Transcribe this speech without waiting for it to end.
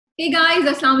Hey guys,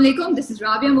 अस्सलाम वालेकुम. This is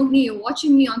Rabia Mughni. You're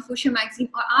watching me on Fuchsia Magazine.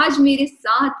 और आज मेरे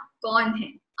साथ कौन है?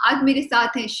 आज मेरे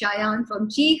साथ हैं Shayan from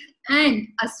Cheek and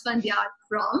Asfandyar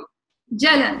from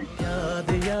Jalan.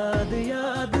 याद याद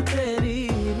याद तेरी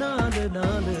नाल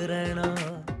नाल रहना.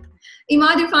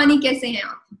 इमाद इरफानी कैसे हैं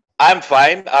आप? I'm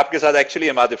fine. आपके साथ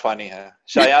actually इमाद इरफानी है.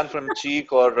 शायान from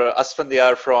Cheek और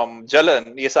असफंदियार from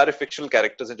Jalan. ये सारे fictional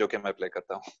characters हैं जो कि मैं play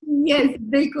करता हूँ. Yes,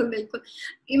 बिल्कुल बिल्कुल.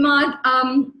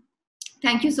 Imad,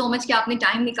 thank you so much कि आपने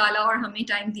टाइम निकाला और हमें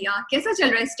टाइम दिया. कैसा चल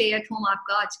रहा है स्टे एट होम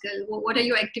आपका आजकल? What are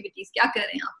your activities? क्या कर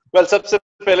रहे हैं आप? Well, सबसे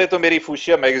पहले तो मेरी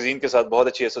फूशिया मैगजीन के साथ बहुत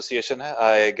अच्छी एसोसिएशन है.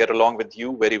 I get along with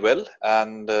you very well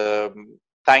and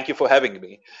thank you for having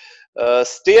me.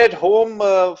 Stay at home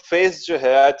phase जो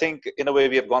है, I think in a way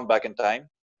we have gone back in time.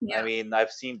 Yeah. I mean,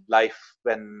 I've seen life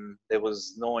when there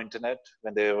was no internet,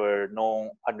 when there were no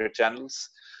 100 channels.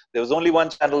 There was only one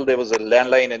channel. There was a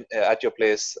landline at your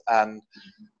place and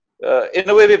in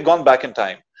a way, we've gone back in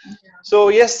time. Yeah. So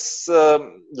yes,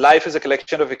 life is a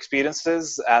collection of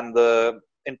experiences and the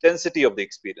intensity of the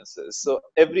experiences. So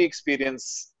every experience,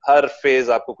 her phase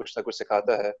आपको कुछ ना कुछ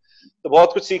सिखाता है. तो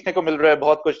बहुत कुछ सीखने को मिल रहा है,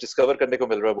 बहुत कुछ discover करने को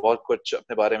मिल रहा है, बहुत कुछ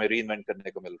अपने बारे में reinvent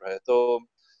करने को मिल रहा है. तो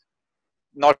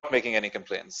not making any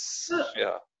complaints.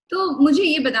 Yeah. तो मुझे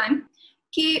ये बताएं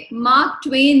कि मार्क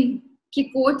ट्वेन की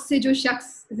कोट से जो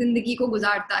शख्स जिंदगी को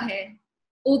गुजारता है,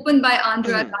 ओपन बाय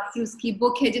आंद्रा गासी उसकी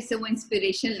बुक है जिससे वो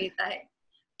इंस्पिरेशन लेता है.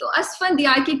 तो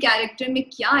असफंदियार के कैरेक्टर में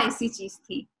क्या ऐसी चीज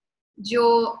थी जो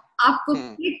आपको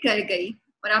क्लिक कर गई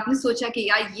और आपने सोचा कि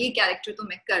यार ये कैरेक्टर तो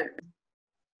मैं कर लूं?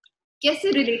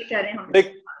 कैसे रिलेट कर रहे हैं हम?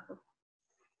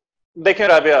 देखिए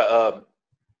राबिया,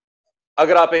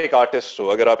 अगर आप एक आर्टिस्ट हो,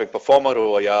 अगर आप एक परफॉर्मर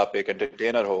हो या आप एक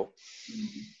एंटरटेनर हो,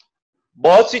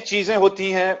 बहुत सी चीजें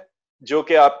होती हैं जो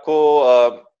कि आपको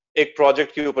एक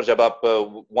प्रोजेक्ट के ऊपर जब आप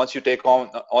once you take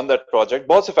on that project,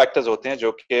 बहुत से फैक्टर्स होते हैं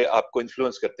जो कि आपको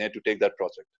इन्फ्लुएंस करते हैं to take that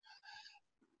project.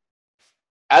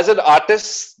 As an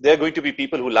artist, there are going to be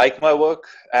people who like my work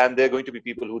and there are going to be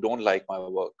people who don't like my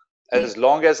work. As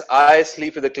long as I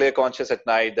sleep with a clear conscience at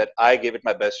night that I gave it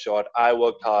my best shot, I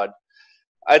worked hard,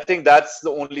 I think that's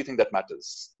the only thing that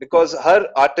matters. Because her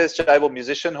artist, चाहे वो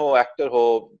musician हो, actor हो,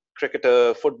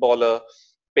 cricketer, footballer,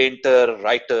 painter,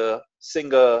 writer,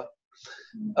 singer,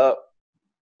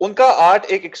 उनका art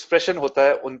एक expression होता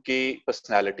है उनकी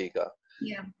personality का.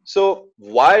 So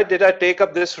why did I take up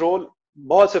this role?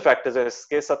 बहुत से फैक्टर्स हैं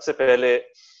इसके. सबसे पहले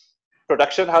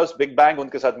प्रोडक्शन हाउस बिग बैंग,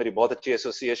 उनके साथ मेरी बहुत अच्छी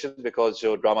एसोसिएशन, बिकॉज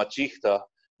जो ड्रामा चीख था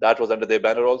that was under their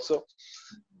banner also.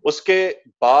 उसके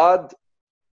बाद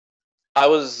I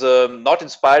was not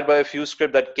inspired by a few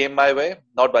scripts that came my way,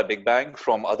 not by Big Bang,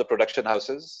 from other production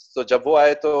houses. So जब वो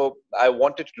आए तो I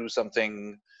wanted to do something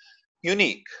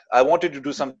unique. I wanted to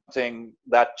do something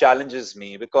that challenges me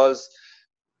because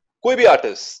कोई भी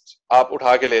artist आप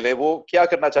उठा के ले ले, वो क्या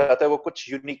करना चाहता है? वो कुछ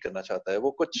यूनिक करना चाहता है,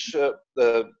 वो कुछ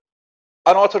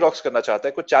अनऑर्थोडॉक्स करना चाहता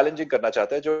है, कुछ चैलेंजिंग करना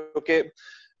चाहता है, जो कि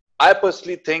I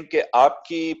personally think कि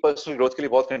आपकी पर्सनल ग्रोथ के लिए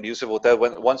बहुत कंड्यूसिव होता है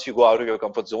once you go out of your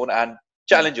comfort zone and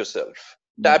challenge yourself,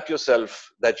 tap yourself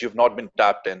that you've not been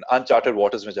tapped in, uncharted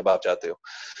waters में जब आप जाते हो.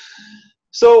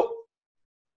 So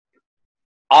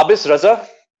Abis Raza,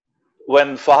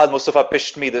 when Fahad Mustafa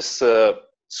pitched me this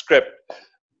script,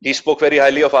 he spoke very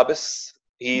highly of Abis.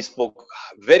 He spoke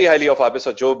very highly of Abis.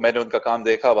 और जो मैंने उनका काम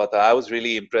देखा हुआ था, I was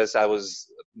really impressed.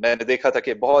 मैंने देखा था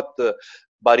कि बहुत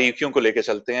बारीकियों को लेके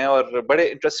चलते हैं और बड़े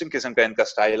इंटरेस्टिंग किस्म का इनका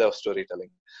स्टाइल है ऑफ स्टोरी टेलिंग.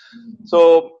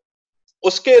 सो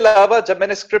उसके अलावा जब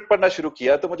मैंने स्क्रिप्ट पढ़ना शुरू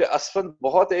किया तो मुझे असफंद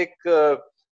बहुत एक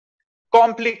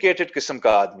कॉम्प्लिकेटेड किस्म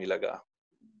का आदमी लगा.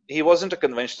 He wasn't a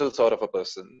conventional sort of a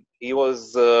person. He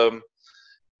was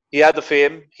he had the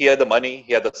fame, he had the money,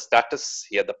 he had the status,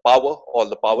 he had the power, all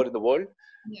the power in the world.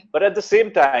 Yeah. But at the same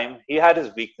time, he had his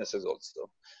weaknesses also.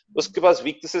 उसके पास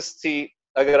weaknesses थी.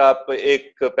 अगर आप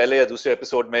एक पहले या दूसरे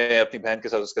episode में अपनी बहन के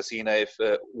साथ उसका सीन है,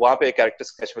 वहां पे एक कैरेक्टर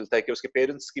स्केच मिलता है कि उसके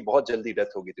पेरेंट्स की बहुत जल्दी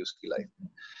डेथ हो गई थी उसकी लाइफ में.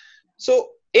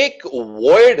 सो एक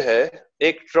वॉइड है,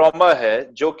 एक ट्रॉमा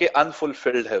है जो कि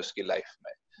अनफुलफिल्ड है उसकी लाइफ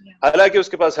में. हालांकि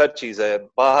उसके पास हर चीज है,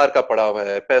 बाहर का पड़ा हुआ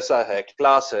है, पैसा है,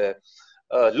 क्लास है,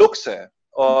 लुक्स है,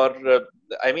 और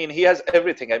I mean he has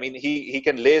everything. I mean he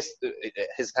can lay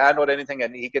his hand on anything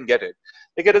and he can get it.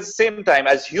 Like at the same time,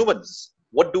 as humans,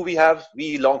 what do we have? We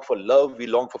long for love, we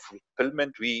long for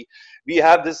fulfillment, we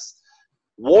have this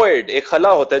void, एक खला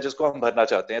होता है जिसको हम भरना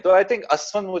चाहते हैं. तो I think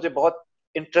असफंद मुझे बहुत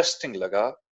इंटरेस्टिंग लगा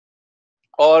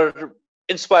और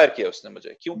इंस्पायर किया उसने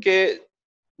मुझे, क्योंकि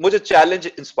मुझे चैलेंज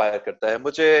इंस्पायर करता है.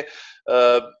 मुझे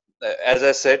एज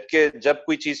आई सेड कि जब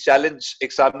कोई चीज चैलेंज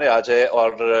एक सामने आ जाए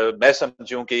और मैं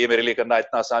समझूं कि ये मेरे लिए करना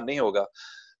इतना आसान नहीं होगा,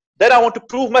 then I want to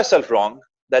prove myself wrong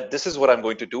that this is what I'm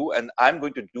going to do and I'm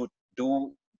going to do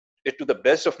it to the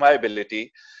best of my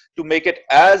ability to make it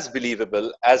as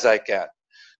believable as I can.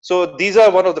 So these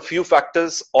are one of the few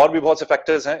factors. और भी बहुत से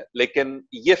factors हैं, लेकिन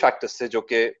ये factors थे जो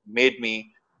कि made me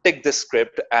take this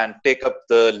script and take up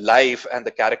the life and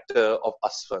the character of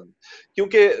Asfan.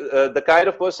 क्योंकि the kind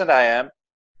of person I am,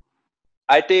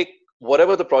 I take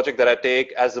whatever the project that I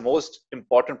take as the most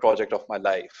important project of my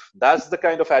life. That's the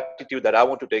kind of attitude that I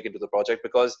want to take into the project,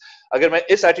 because अगर मैं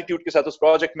इस attitude के साथ उस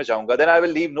project में जाऊंगा, then I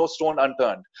will leave no stone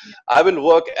unturned. I will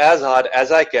work as hard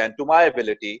as I can to my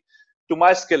ability, to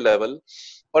my skill level.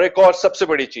 और एक और सबसे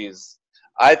बड़ी चीज,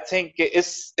 I think कि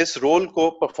इस role को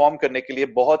perform करने के लिए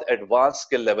बहुत advanced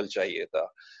skill level चाहिए था.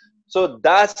 So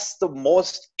that's the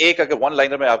most, एक अगर one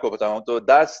liner में आपको बताऊं तो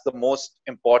that's the most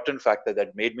important factor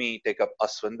that made me take up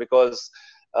Aswan, because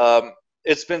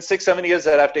it's been 6-7 years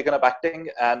that I've taken up acting,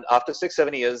 and after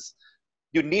 6-7 years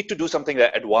you need to do something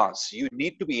advanced, you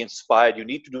need to be inspired, you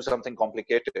need to do something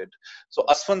complicated. So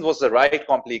Aswan was the right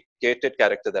complicated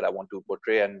character that I want to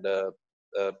portray and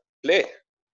play.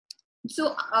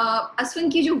 So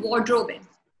Aswan की जो wardrobe है,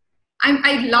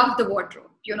 I love the wardrobe.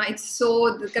 You know, it's so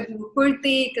कभी वो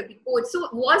कुर्ते, कभी coat. So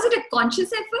was it a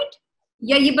conscious effort?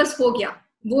 या ये बस हो गया?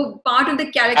 वो part of the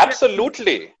character?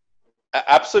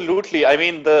 Absolutely. I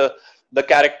mean, the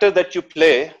character that you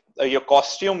play, your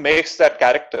costume makes that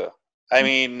character. I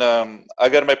mean,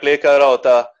 अगर मैं play कर रहा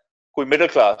होता कोई middle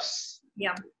class,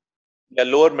 या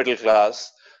lower middle class,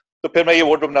 तो फिर मैं ये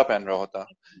wardrobe ना पहन रहा होता.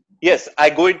 Yes, I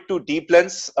go into deep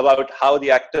lens about how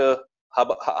the actor,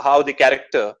 how the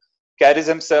character carries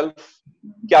himself,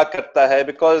 क्या करता है,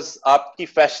 because आपकी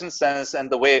fashion sense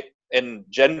and the way in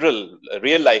general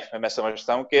real life में मैं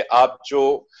समझता हूँ कि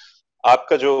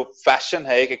आपका जो fashion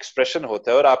है एक expression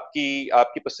होता है, और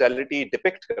आपकी personality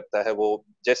depict करता है वो,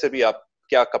 जैसे भी आप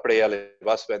क्या कपड़े या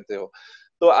लिबास पहनते हो.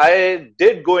 So I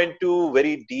did go into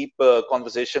very deep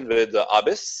conversation with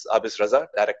Abis Raza,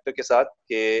 director के साथ,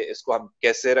 कि इसको हम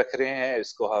कैसे रख रहे हैं,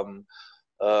 इसको हम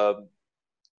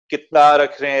कितना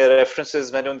रख रहे हैं.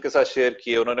 References मैंने उनके साथ share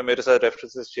किए, उन्होंने मेरे साथ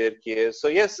references share किए. So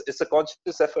yes, it's a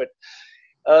conscious effort.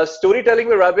 Storytelling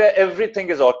में Rabia, everything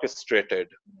is orchestrated,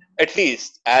 at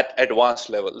least at advanced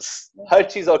levels. हर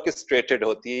चीज orchestrated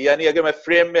होती है. यानी अगर मैं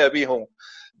frame में अभी हूँ,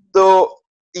 तो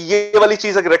ये वाली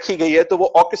चीज अगर रखी गई है तो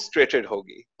वो orchestrated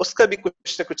होगी, उसका भी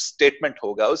कुछ ना कुछ statement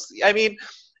होगा. I mean,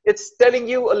 it's telling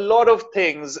you a lot of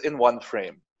things in one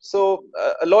frame. So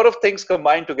a lot of things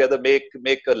combined together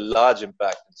make a large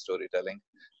impact in storytelling,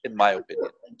 in my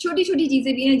opinion. छोटी-छोटी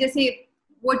चीजें भी हैं, जैसे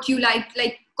what you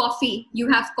like coffee. You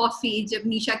have coffee. जब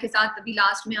निशा के साथ अभी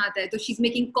last में आता है, तो she's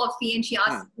making coffee and she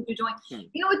asks you to join.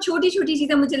 You know, वो छोटी-छोटी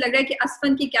चीजें मुझे लग रहा है कि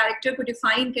असफन के character को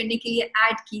define करने के लिए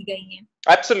add की गई हैं.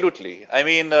 Absolutely. I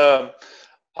mean,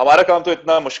 हमारा काम तो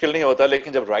इतना मुश्किल नहीं होता,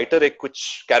 लेकिन जब writer एक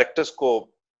कुछ characters को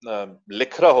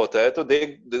लिख रहा होता है, तो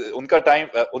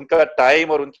उनका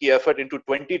टाइम और उनकी एफर्ट into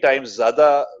 20 times ज्यादा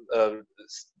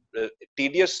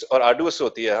tedious और arduous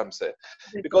होती है हमसे,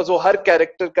 because वो हर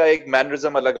कैरेक्टर का एक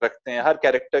मैनरिज्म अलग रखते हैं, हर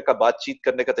कैरेक्टर का बातचीत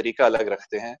करने का तरीका अलग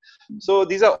रखते हैं. So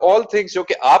these are all things जो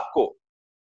कि आपको,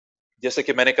 जैसे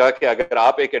कि मैंने कहा कि अगर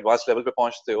आप एक एडवांस लेवल पे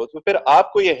पहुंचते हो, तो फिर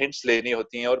आपको ये हिंट्स लेनी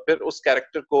होती हैं, और फिर उस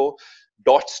कैरेक्टर को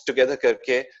डॉट्स टुगेदर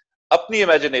करके अपनी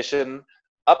इमेजिनेशन,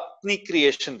 अपनी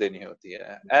क्रिएशन देनी होती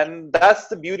है. And that's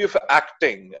the beauty of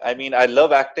acting. I mean, I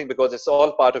love acting because it's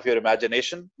all part of your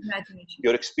imagination,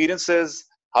 your experiences,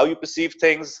 how you perceive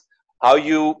things,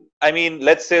 I mean,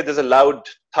 let's say there's a loud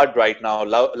thud right now,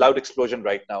 loud explosion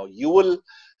right now. You will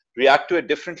react to it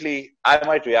differently. I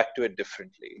might react to it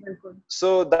differently.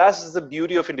 So that's the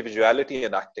beauty of individuality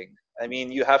in acting. I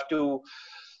mean, you have to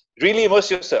really immerse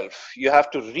yourself. You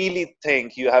have to really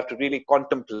think. You have to really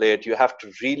contemplate. You have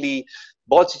to really,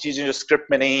 बहुत सी चीजें जो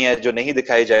script में नहीं है, जो नहीं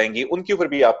दिखाई जाएंगी, उनके ऊपर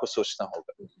भी आपको सोचना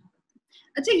होगा.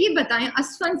 अच्छा, ये बताएं,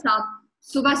 असफन साहब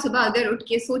सुबह सुबह अगर उठ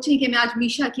के सोचें कि मैं आज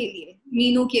मीशा के लिए,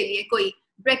 मीनू के लिए कोई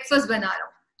ब्रेकफास्ट बना रहा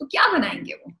हूँ, तो क्या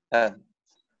बनाएंगे वो?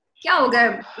 क्या होगा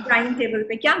डाइनिंग टेबल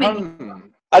पे, क्या मेन्यू?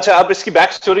 अच्छा, अब इसकी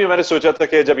बैक स्टोरी मैंने सोचा था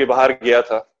कि जब ये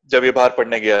बाहर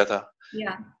पढ़ने गया था,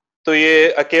 तो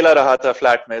ये अकेला रहा था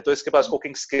फ्लैट में, तो इसके पास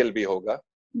कुकिंग स्किल भी होगा.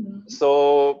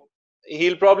 So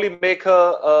he'll probably make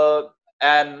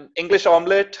an English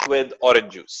omelette with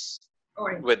orange juice,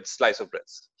 with slice of bread.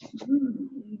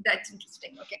 That's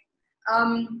interesting. Okay.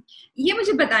 ये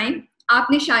मुझे बताएं,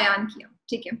 आपने शायान किया,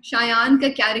 ठीक है, शायान का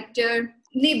कैरेक्टर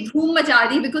ने धूम मचा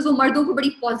दी, बिकॉज वो मर्दों को बड़ी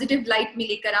पॉजिटिव लाइट में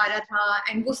लेकर आ रहा था,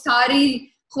 एंड वो सारी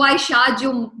ख्वाहिशात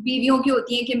जो बीवियों की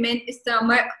होती हैं कि मैं इस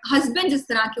तरह, हस्बैंड जिस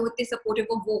तरह के होते सपोर्टिव,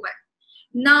 वो है.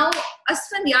 नाउ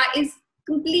असफन इज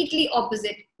कंप्लीटली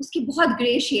ऑपोजिट, उसकी बहुत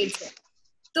ग्रे शेड्स है,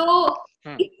 तो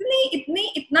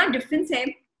इतना डिफरेंस है.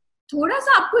 थोड़ा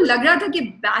सा आपको लग रहा था कि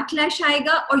बैकलैश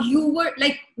आएगा, और you were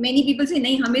like many people से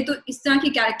नहीं हमें तो इस तरह के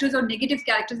कैरेक्टर्स और negative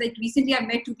characters, like recently I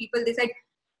met to people they said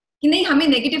कि नहीं हमें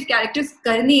नेगेटिव कैरेक्टर्स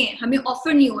करने हैं, हमें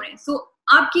ऑफर नहीं हो रहे हैं. सो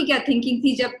आपकी क्या थिंकिंग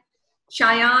थी जब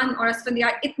शायान और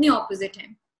असफंदियार इतने ऑपोजिट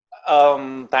हैं?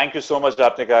 Thank you so much.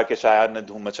 आपने कहा कि शायान ने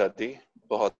धूम मचा दी,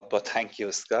 बहुत बहुत थैंक यू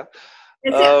उसका.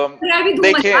 भी धूम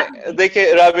मचा देखिए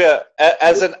देखिए राबिया,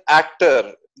 एज एन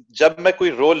एक्टर जब मैं कोई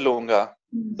रोल लूंगा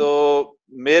तो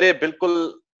मेरे बिल्कुल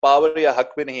पावर या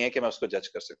हक भी नहीं है कि मैं उसको जज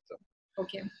कर सकता हूँ.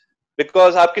 ओके.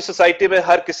 बिकॉज आपकी सोसाइटी में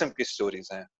हर किस्म की स्टोरीज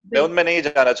हैं, मैं उनमें नहीं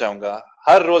जाना चाहूंगा.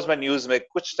 हर रोज मैं न्यूज में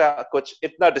कुछ ना कुछ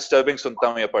इतना डिस्टर्बिंग सुनता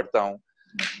हूँ या पढ़ता हूँ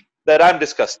दैट आई एम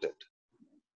डिस्गस्टेड.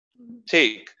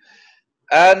 ठीक.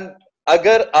 एंड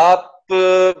अगर आप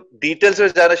डिटेल्स में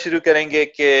जाना शुरू करेंगे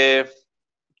कि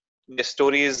ये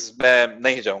स्टोरीज मैं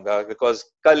नहीं जाऊंगा, बिकॉज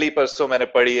कल ही परसों मैंने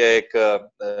पढ़ी है एक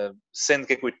सिंध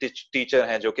के कोई टीचर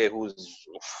हैं जो कि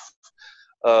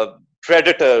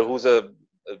predator, who's a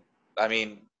I mean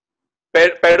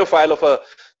pedophile of a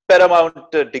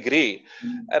paramount degree.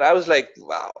 And I was like,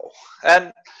 wow.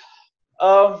 And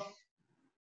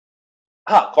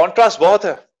हाँ, कॉन्ट्रास्ट बहुत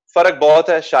है, फर्क बहुत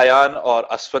है शायान और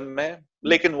असफन में.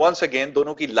 लेकिन वंस अगेन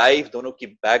दोनों की लाइफ, दोनों की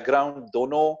बैकग्राउंड,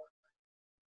 दोनों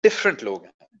डिफरेंट लोग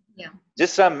हैं.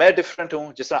 जिस तरह मैं डिफरेंट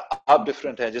हूँ, जिस तरह आप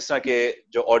डिफरेंट हैं, जिस तरह के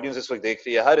जो ऑडियंस इस वक्त देख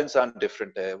रही है, हर इंसान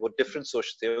डिफरेंट है. वो डिफरेंट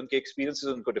सोचते हैं, उनके एक्सपीरियंसेस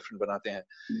उनको डिफरेंट बनाते हैं.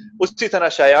 उसी तरह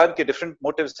शायान के डिफरेंट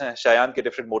मोटिव्स हैं, शायान के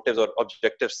डिफरेंट मोटिव्स और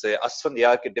ऑब्जेक्टिव्स हैं. असफन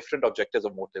यार के डिफरेंट ऑब्जेक्टिव्स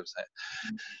और मोटिव्स हैं.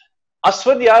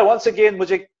 असफन यार वंस अगेन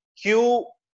मुझे क्यों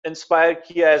इंस्पायर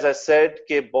किया, एज आई सेड,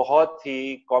 कि बहुत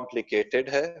ही कॉम्प्लिकेटेड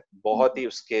है, बहुत ही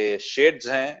उसके शेड्स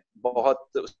हैं,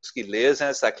 बहुत उसकी लेयर्स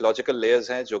हैं, साइकोलॉजिकल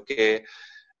लेयर्स हैं, जो कि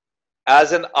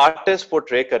एज एन आर्टिस्ट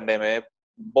पोर्ट्रे करने में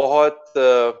बहुत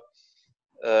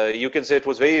you can say it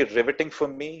was very riveting for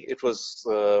me. It was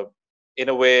in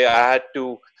a way I had to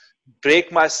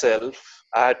break myself.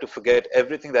 I had to forget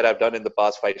everything that I've done in the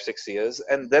past 5-6 years,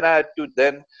 and then I had to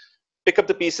then pick up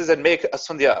the pieces and make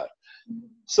Asfandyar.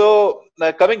 So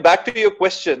coming back to your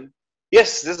question,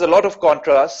 yes, there's a lot of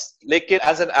contrast. Like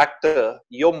as an actor,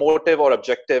 your motive or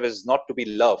objective is not to be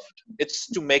loved. It's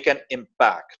to make an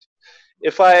impact.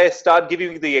 If I start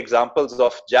giving you the examples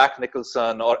of Jack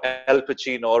Nicholson or Al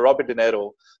Pacino or Robert De Niro,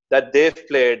 that they've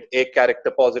played a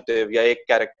character positive or a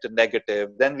character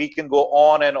negative, then we can go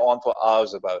on and on for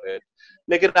hours about it.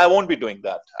 Lekin I won't be doing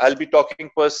that. I'll be talking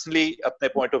personally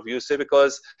apne point of view se,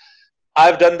 because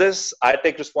I've done this. I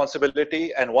take responsibility,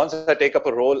 and once I take up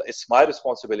a role, it's my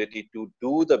responsibility to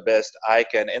do the best I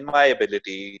can in my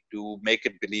ability to make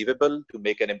it believable, to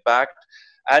make an impact,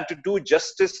 and to do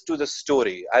justice to the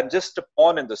story. I'm just a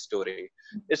pawn in the story.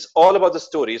 It's all about the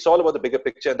story. It's all about the bigger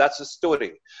picture, and that's the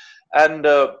story. And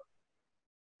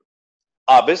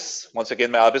Abis, once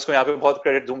again, मैं आबिस को यहाँ पे बहुत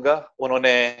credit दूंगा.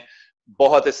 उन्होंने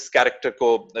बहुत इस character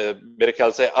को मेरे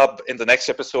ख्याल से अब in the next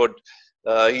episode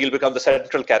he'll become the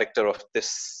central character of this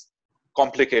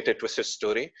complicated twisted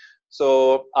story. So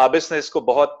Abis ने इसको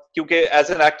बहुत, क्योंकि as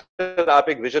an actor आप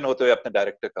एक विजन होते हुए अपने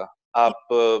डायरेक्टर का, आप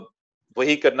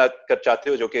वही करना चाहते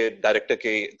हो जो कि डायरेक्टर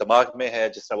के दिमाग में है,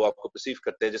 जिस तरह वो आपको परसीव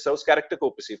करते हैं, जिस तरह उस कैरेक्टर को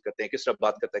परसीव करते हैं, किस तरह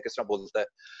बात करता है, किस तरह बोलता है.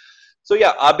 So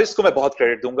yeah, Abis को मैं बहुत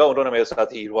क्रेडिट दूंगा. उन्होंने मेरे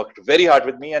साथ, he worked very hard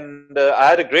with me, and I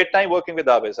had a great time working with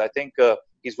Abis. I think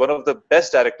he's one of the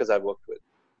best directors I've worked with.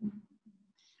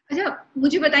 अच्छा,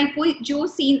 मुझे बताएं कोई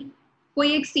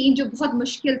एक सीन जो बहुत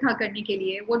मुश्किल था करने के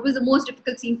लिए. What was the most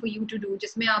difficult scene for you to do,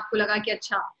 जिसमें आपको लगा कि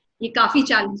अच्छा ये काफी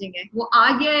चैलेंजिंग है, वो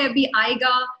आ गया है, अभी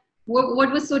आएगा?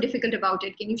 What was so difficult about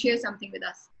it? Can you share something with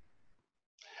us?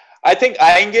 I think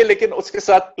आएंगे, लेकिन उसके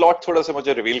साथ प्लॉट थोड़ा सा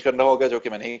मुझे रिवील करना होगा, जो कि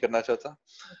मैं नहीं करना चाहता.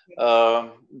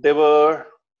 There were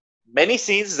many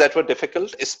scenes that were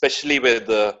difficult, especially with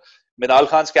Minal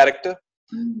Khan's character,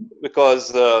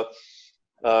 because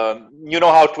you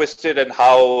know how twisted and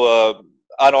how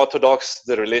unorthodox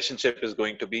the relationship is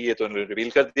going to be. ये तो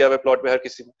रिवील कर दिया है प्लॉट में हर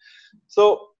किसी ने. So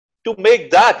to make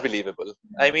that believable,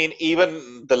 I mean,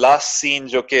 even the last scene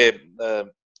जो कि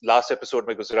last episode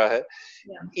में गुजरा है,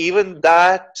 even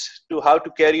that, to how to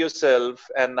carry yourself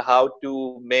and how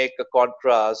to make a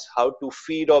contrast, how to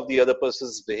feed off the other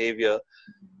person's behavior.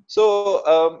 So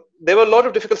there were a lot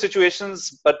of difficult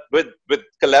situations, but with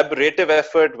collaborative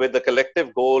effort, with the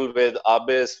collective goal, with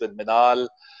Abis, with Minal,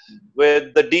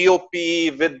 with the DOP,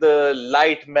 with the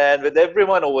light man, with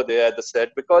everyone over there at the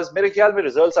set. Because मेरे ख्याल में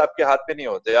results आपके हाथ में नहीं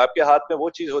होते, आपके हाथ में वो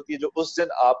चीज होती है जो उस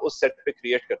दिन आप उस set पे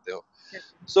create करते हो.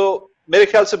 So मेरे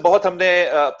ख्याल से बहुत हमने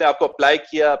अपने आप को apply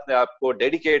किया, अपने आप को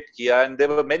dedicate किया, and there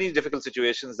were many difficult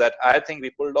situations that I think we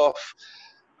pulled off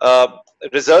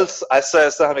results ऐसा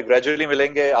ऐसा हमें ग्रेजुअली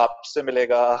मिलेंगे, आपसे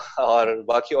मिलेगा और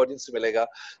बाकी ऑडियंस से मिलेगा.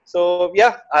 सो या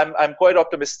I am quite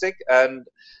optimistic, and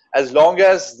as long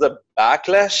as the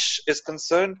backlash is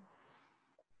concerned,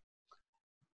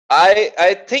 I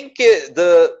think the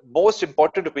most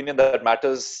important opinion that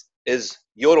matters is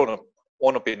your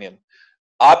own opinion.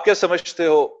 आप क्या समझते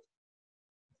हो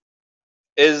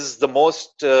is the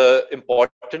most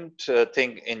important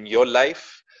thing in your life.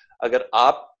 अगर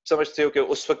आप समझते हो कि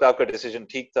उस वक्त आपका डिसीजन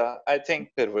ठीक था, आई थिंक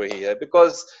फिर वही है,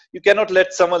 because you can not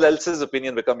let someone else's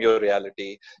opinion become your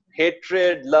reality.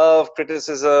 Hatred, love,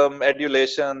 criticism,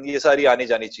 adulation, ये सारी आनी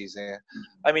जानी चीजें हैं.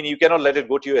 I mean, you can not let it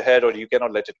go to your head और you can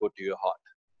not let it go to your heart.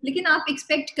 लेकिन आप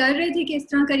expect कर रहे थे कि इस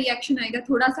तरह का रिएक्शन आएगा?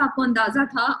 थोड़ा सा आपको अंदाजा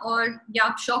था और या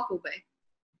आप शॉक हो गए?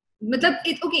 मतलब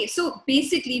okay, so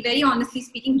basically very honestly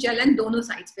speaking, जलन दोनों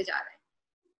साइड्स पे जा रहा है.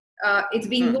 It's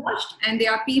being watched and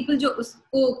there are people जो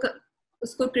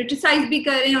उसको क्रिटिसाइज भी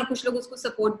कर रहे हैं और कुछ लोग उसको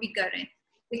सपोर्ट भी कर रहे हैं.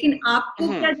 लेकिन आपको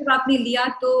क्या, जब आपने लिया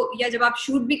तो, या जब आप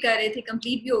शूट भी कर रहे थे,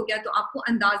 कंप्लीट भी हो गया, तो आपको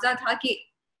अंदाजा था कि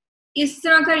इस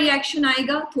तरह का रिएक्शन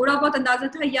आएगा? थोड़ा बहुत अंदाजा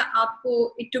था या आपको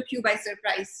it took you by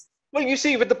surprise? Well, you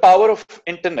see, with the power of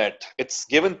internet, it's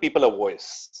given people a voice.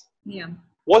 Yeah.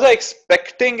 Was I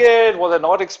expecting it? Was I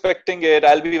not expecting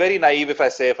it? I'll be very naive if I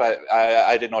say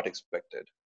I did not expect it.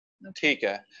 ठीक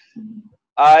है.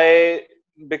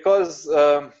 Because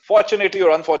fortunately or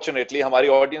unfortunately, हमारी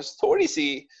audience थोड़ी सी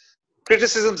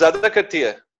criticism ज्यादा करती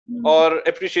है और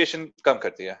appreciation कम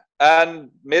करती है. And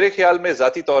मेरे ख्याल में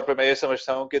जाती तौर पे मैं ये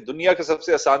समझता हूँ कि दुनिया का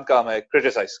सबसे आसान काम है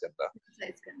criticize करना,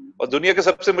 और दुनिया का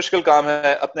सबसे मुश्किल काम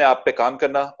है अपने आप पे काम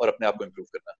करना और अपने आप को improve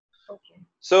करना.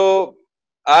 So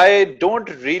I don't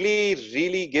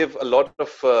really give a lot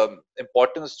of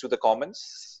importance to the comments.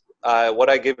 What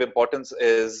I give importance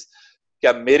is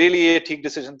क्या मेरे लिए ठीक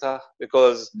डिसीजन था,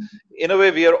 because in a way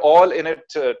we are all in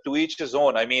it to each his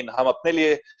own. I mean, हम अपने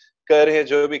लिए कर रहे हैं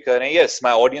जो भी कर रहे हैं. Yes,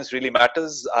 my audience really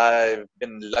matters. I've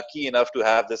been lucky enough to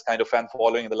have this kind of fan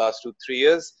following in the last 2-3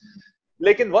 years.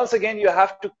 लेकिन once again you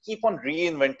have to keep on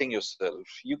reinventing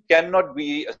yourself. You cannot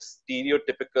be a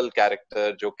stereotypical character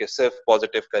जो कि सिर्फ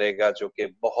positive करेगा, जो कि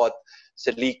बहुत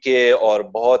सलीके और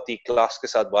बहुत ही क्लास के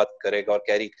साथ बात करेगा और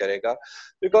कैरी करेगा.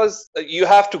 Because you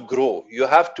have to grow, you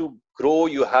have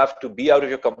to be out of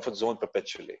your comfort zone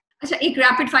perpetually. अच्छा, एक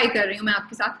रैपिड फायर कर रही हूँ मैं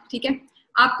आपके साथ, ठीक है?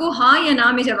 आपको हाँ या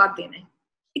ना में जवाब देना है,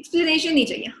 एक्सप्लेनेशन नहीं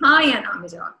चाहिए, हाँ या ना में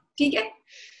जवाब, ठीक है?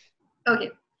 ओके.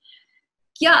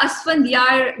 क्या असफंद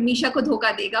यार मीशा को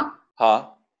धोखा देगा? हाँ.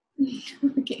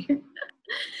 ओके.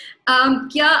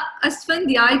 क्या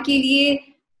असफंद यार के लिए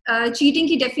चीटिंग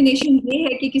की डेफिनेशन ये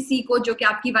है कि किसी को जो कि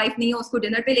आपकी वाइफ नहीं हो उसको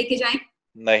डिनर पे लेके जाएं?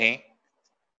 नहीं.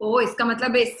 ओ, इसका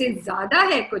मतलब है इससे ज्यादा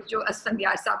है कुछ जो असफंद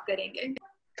यार साहब करेंगे.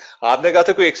 आपने कहा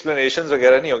था कोई एक्सप्लेनेशंस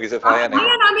वगैरह नहीं होगी, सिर्फ हाँ या नहीं. हाँ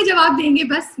या ना में जवाब देंगे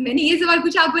बस. मैंने ये सवाल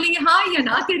पूछा, आप बोलेंगे हाँ या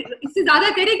ना, इससे ज्यादा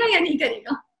करेगा या नहीं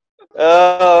करेगा?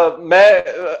 मैं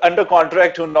under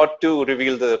contract हूँ not to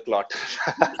reveal the plot.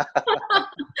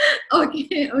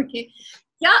 Okay.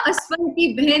 क्या असफंद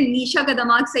की बहन निशा का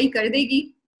दिमाग सही कर देगी?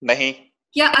 नहीं.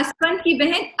 क्या असफंद की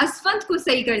बहन असफंद को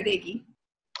सही कर देगी?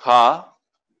 हाँ.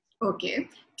 ओके,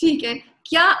 ठीक है.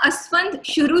 क्या असफंद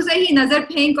शुरू से ही नजर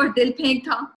फेंक और दिल फेंक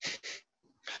था?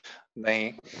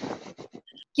 नहीं.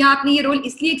 क्या आपने ये रोल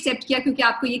इसलिए एक्सेप्ट किया क्योंकि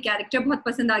आपको ये कैरेक्टर बहुत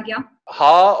पसंद आ गया?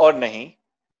 हाँ और नहीं.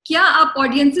 क्या आप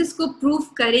ऑडियंसेस को प्रूव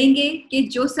करेंगे कि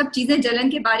जो सब चीजें जलन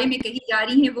के बारे में कही जा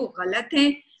रही हैं वो गलत हैं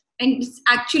and it's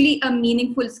actually a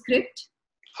meaningful script?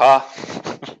 हाँ.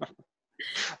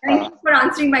 Thank you for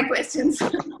answering my questions.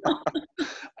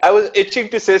 I was itching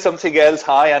to say something else,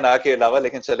 हाँ या ना के अलावा,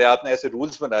 लेकिन चले आपने ऐसे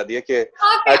रूल्स बना दिए कि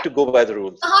I had to go by the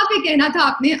rules. कहाँ पे कहना था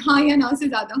आपने हाँ या ना से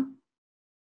ज्यादा?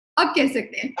 अब कह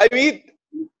सकते हैं. I mean,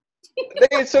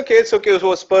 it's okay.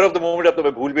 वो spur of the moment, अब तो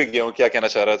मैं भूल भी गया हूँ क्या कहना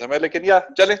चाह रहा था मैं, लेकिन या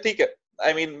चले ठीक है.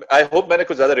 I mean, I hope मैंने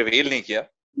कुछ ज्यादा रिवील नहीं किया.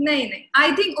 नहीं. I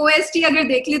think OST अगर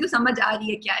देख ले तो समझ आ रही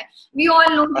है क्या है. We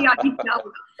all know कि आगे क्या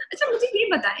होगा. अच्छा, मुझे ये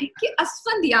बताएं कि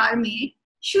असफंद यार में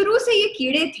शुरू से ये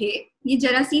कीड़े थे, ये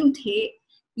जरासीम थे,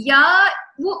 या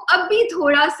वो अब भी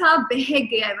थोड़ा सा बहक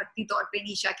गया है वक्ती तौर पे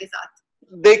निशा के साथ?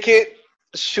 देखिए,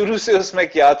 शुरू से उसमें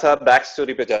क्या था, बैक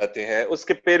स्टोरी पे जाते हैं.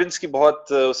 उसके पेरेंट्स की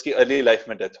बहुत उसकी अर्ली लाइफ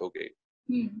में डेथ हो गई.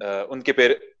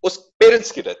 उस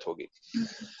पेरेंट्स की डेथ हो गई.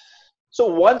 So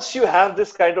once you have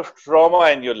this kind of trauma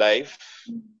in your life,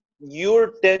 you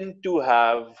tend to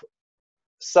have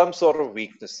some sort of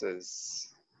weaknesses.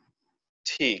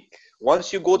 ठीक.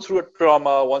 Once you go through a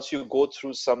trauma, once you go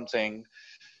through something,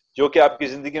 जो कि आपकी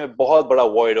जिंदगी में बहुत बड़ा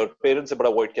void, और parents से बड़ा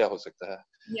void क्या हो सकता है?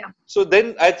 Yeah. So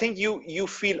then I think you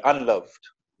feel unloved.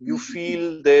 You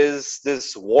feel there's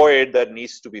this void that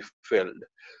needs to be filled.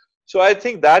 So I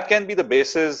think that can be the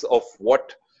basis of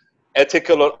what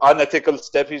ethical or unethical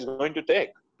step he's going to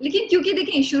take. लेकिन क्योंकि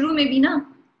देखें शुरू में भी ना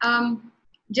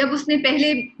जब उसने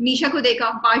पहले मीशा को देखा,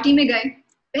 पार्टी में गए,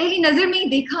 पहली नजर में ही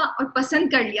देखा और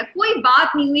पसंद कर लिया, कोई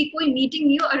बात नहीं हुई, कोई मीटिंग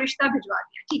नहीं हुई और रिश्ता भिजवा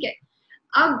दिया, ठीक है।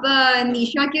 अब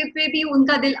निशा के पे भी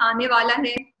उनका दिल आने वाला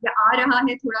है या आ रहा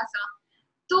है थोड़ा सा,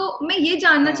 तो मैं ये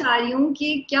जानना चाह रही हूँ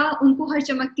कि क्या उनको हर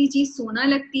चमकती चीज सोना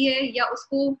लगती है या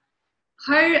उसको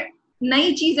हर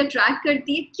नई चीज अट्रैक्ट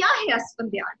करती है, क्या है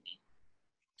असफंद्यार में,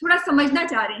 थोड़ा समझना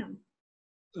चाह रहे हैं हम।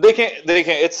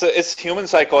 देखें it's human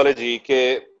psychology के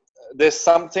there's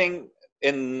something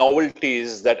in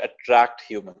novelties that attract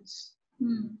humans.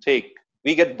 Take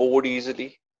we get bored easily.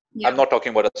 Yeah. I'm not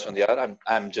talking about asfandiyar.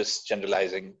 I'm just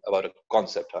generalizing about a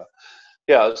concept.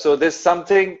 Yeah. So there's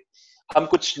something हम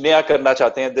कुछ नया करना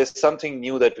चाहते हैं. There's something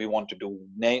new that we want to do.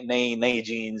 नई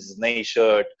jeans, नई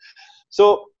shirt.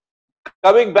 So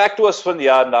coming back to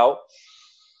asfandiyar now.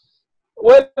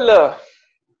 Well,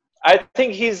 I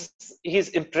think he's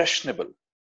impressionable.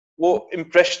 वो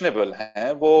impressionable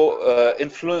हैं, वो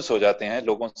influence हो जाते हैं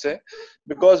लोगों से,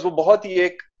 because वो बहुत ही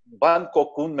एक बंद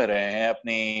कोकून में रहे हैं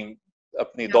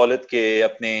अपनी दौलत के,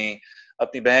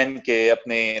 अपनी बहन के,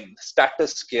 अपने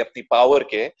status के, अपनी power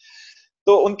के,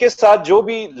 तो उनके साथ जो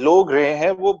भी लोग रहे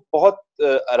हैं वो बहुत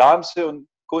आराम से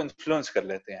उनको influence कर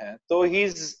लेते हैं. तो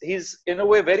he's in a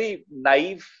way very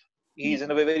naive. He's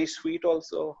in a way very sweet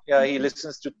also. Yeah, he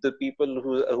listens to the people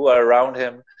who are around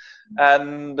him,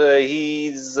 and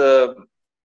he's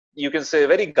you can say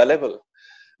very gullible.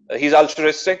 He's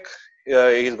altruistic.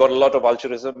 He's got a lot of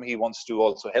altruism. He wants to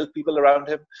also help people around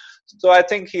him. So I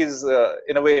think he's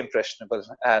in a way impressionable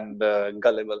and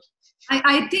gullible.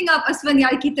 I think आप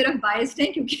असफंद्यार की तरफ biased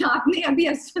हैं क्योंकि आपने अभी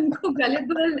असफंद को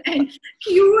gullible and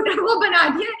cute वो बना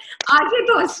दिया. आगे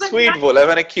तो sweet बोला,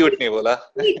 मैंने cute नहीं बोला.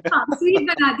 sweet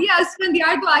बना दिया.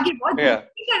 असफंद्यार तो आगे बहुत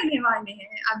दोस्ती करने वाले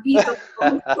हैं अभी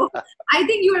तो. I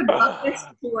think you are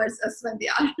biased towards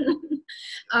असफंद्यार.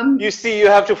 You see, you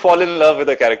have to fall in love with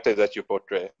the character that you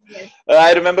portray. Yes.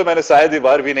 I remember मैंने शायद एक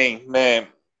बार भी नहीं, मैं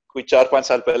कोई 4-5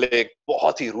 साल पहले एक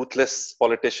बहुत ही ruthless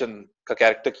politician का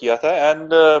character किया था,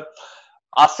 and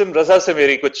आसिम रजा से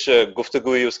मेरी कुछ गुफ्तगू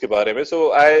हुई उसके बारे में.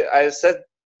 So I said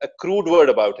a crude word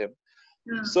about him.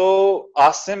 So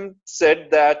Asim said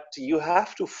that you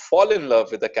have to fall in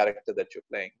love with the character that you're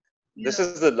playing. Yeah. This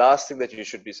is the last thing that you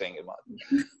should be saying,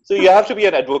 Irfan. So you have to be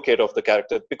an advocate of the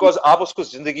character because आप उसको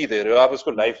जिंदगी दे रहे हो, आप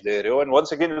उसको life दे रहे हो, and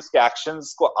once again उसके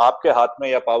actions को आपके हाथ में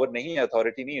या power नहीं है,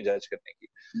 authority नहीं है judge करने की.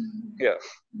 Yeah.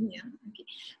 Yeah. Okay.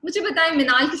 मुझे बताएं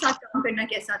मिनाल के साथ काम करना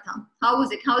कैसा था? How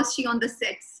was it? How is she on the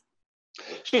sets?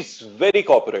 She's very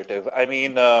cooperative. I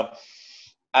mean,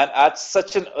 and at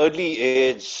such an early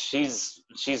age,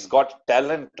 she's got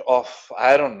talent of,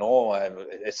 I don't know.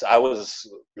 I was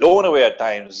blown away at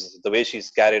times the way she's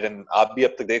carried, and aap bhi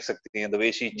ab tak dekh sakti hain, the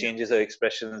way she changes her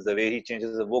expressions, the way he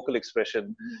changes her vocal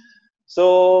expression.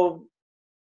 So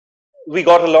we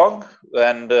got along,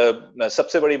 and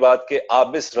सबसे बड़ी बात कि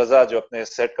आबिस रजा जो अपने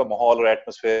set का माहौल और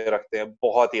atmosphere रखते हैं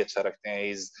बहुत ही अच्छा रखते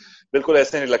हैं. बिल्कुल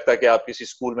ऐसे नहीं लगता कि आप किसी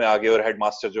स्कूल में आ गए और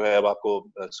हेडमास्टर जो है अब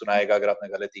आपको सुनाएगा अगर आपने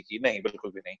गलती की. नहीं,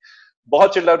 बिल्कुल भी नहीं.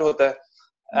 बहुत चिल्ड आउट होता है.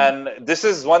 And this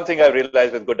is one thing I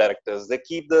realized with good directors. They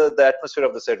keep the atmosphere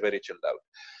of the set very chilled out.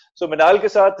 So Minal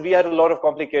ke saath, we had a lot of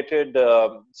complicated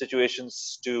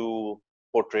situations to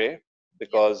portray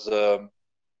because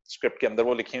script ke andar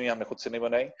wo likhi hui humne khud se nahi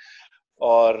banayi.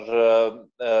 Or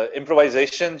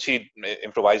improvisation, she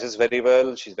improvises very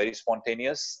well. She's very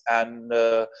spontaneous. And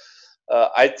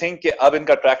I think ab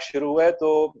inka track shuru hua hai,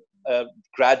 to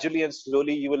gradually and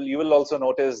slowly you will also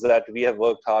notice that we have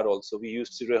worked hard also. We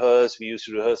used to rehearse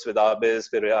with Abis,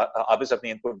 फिर Abis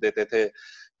अपनी input देते थे.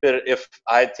 फिर if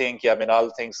I think या Minal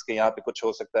thinks कि यहाँ पे कुछ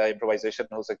हो सकता है, improvisation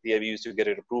हो सकती है, we used to get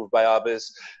it approved by Abis.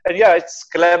 And yeah, it's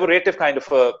collaborative kind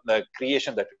of a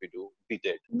creation that we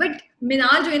did. But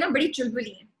Minal जो है ना बड़ी चुलबुली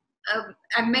है.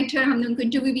 I've met her, हमने उनको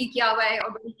इंटरव्यू भी किया हुआ है,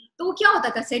 और तो क्या होता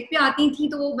था सेट पे आती थी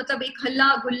तो वो मतलब एक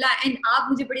हल्ला गुल्ला, एंड आप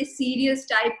मुझे बड़े सीरियस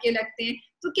टाइप के लगते हैं.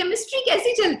 तो केमिस्ट्री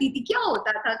कैसी चलती थी, क्या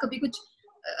होता था, कभी कुछ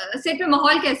सेट पे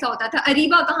माहौल कैसा होता था?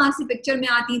 अरीबा कहाँ से पिक्चर में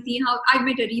आती थी? How I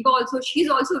met Areeba also, she is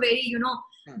also very you know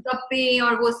गप्पे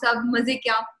और वो सब मजे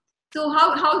क्या. तो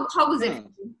हाउ वाज इट?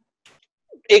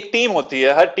 एक टीम होती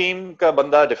है, हर टीम का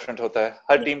बंदा डिफरेंट होता है,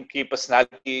 हर टीम की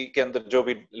पर्सनालिटी के अंदर जो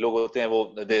भी लोग होते हैं वो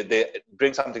they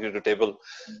bring something to the table.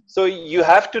 So you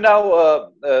have to now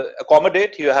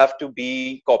accommodate, you have to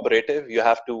be cooperative, you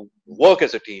have to work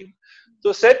as a team.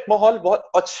 तो सेट माहौल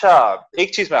बहुत अच्छा.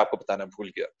 एक चीज मैं आपको बताना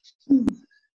भूल गया,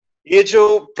 ये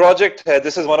जो प्रोजेक्ट है,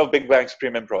 this is one of big bangs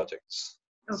premium projects.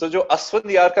 सो जो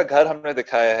असफंद्यार का घर हमने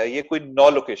दिखाया है, ये कोई 9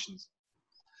 लोकेशंस,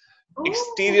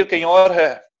 एक्सटीरियर कहीं और है,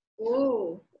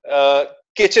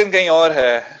 किचन कहीं और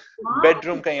है,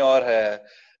 बेडरूम कहीं और है,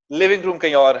 लिविंग रूम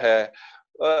कहीं और है,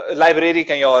 लाइब्रेरी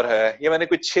कहीं और है। ये मैंने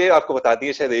कुछ 6 आपको बता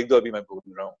दिए, शायद 1-2 अभी मैं भूल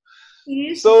रहा हूँ।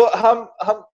 सो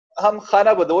हम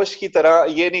खाना बदोश की तरह,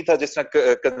 ये नहीं था जिस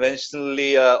तरह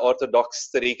कन्वेंशनली या ऑर्थोडॉक्स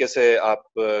तरीके से आप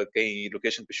कहीं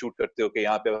लोकेशन पे शूट करते हो कि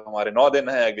यहाँ पे हमारे 9 दिन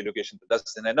है, अगली लोकेशन पे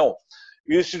 10 दिन है। No,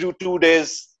 we used to do 2 days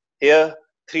here,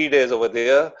 3 days over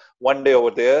there, 1 day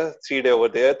over there, 3 day over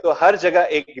there। तो हर जगह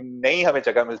एक नई हमें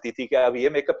जगह मिलती थी कि अब ये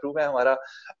मेकअप रूम है हमारा,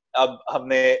 अब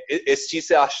हमने इस चीज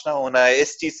से आशना होना है,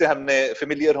 इस चीज से हमने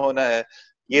फेमिलियर होना है,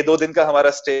 ये 2 दिन का हमारा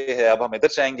स्टे है, अब हम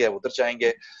इधर जाएंगे, अब उधर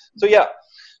जाएंगे। सो या,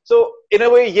 so in a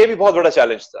way ये भी बहुत बड़ा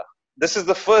चैलेंज था। This is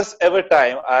the first ever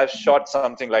time I've shot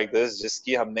something like this,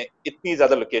 जिसकी हमने इतनी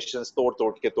ज्यादा लोकेशंस तोड़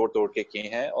तोड़ के की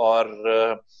हैं, और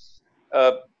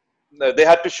uh, they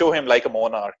had to show him like a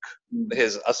monarch,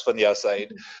 his Asfanya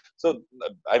side। So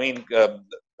I mean,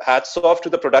 hats off to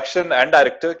the production and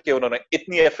director कि उन्होंने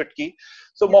इतनी एफर्ट की।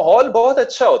 So माहौल बहुत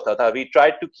अच्छा होता था। We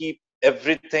tried to keep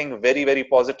everything very very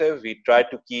positive। We tried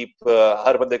to keep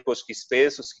हर बंदे को उसकी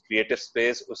स्पेस, उसकी क्रिएटिव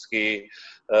स्पेस,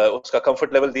 उसका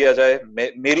कंफर्ट लेवल दिया जाए।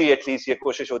 मेरी एटलीस्ट ये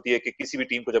कोशिश होती है कि किसी भी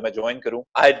टीम को जब मैं ज्वाइन करूं,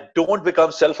 I don't become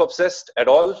self obsessed at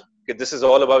all कि this is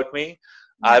all about me.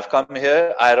 I've come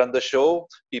here, I run the show,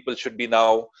 people should be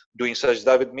now doing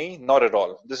sajda with me. Not at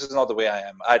all. This is not the way I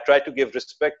am. I try to give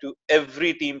respect to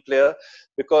every team player,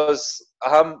 because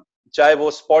हम, चाहे वो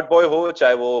spot boy हो,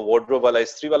 चाहे वो wardrobe वाला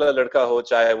स्त्री वाला लड़का हो,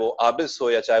 चाहे वो आबिस हो,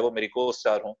 या चाहे वो मेरी को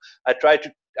स्टार हो, I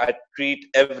treat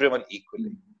everyone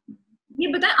equally। ये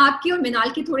बताएं, आपकी और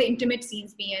मिनाल की थोड़े इंटीमेट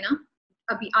सीन्स भी हैं ना,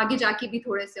 अभी आगे जाके भी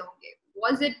थोड़े से होंगे।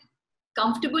 Was it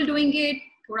comfortable doing it?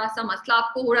 थोड़ा सा मसला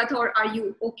आपको हो रहा था, और are you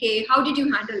okay? How did you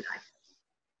handle that?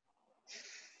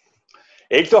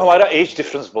 एक तो हमारा एज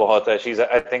डिफरेंस बहुत है। She's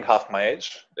I think half my age,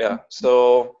 yeah। So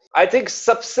I think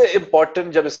सबसे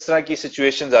इम्पोर्टेंट जब इस तरह की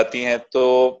सिचुएशंस आती हैं, तो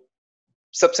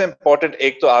सबसे इम्पोर्टेंट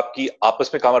एक तो आपकी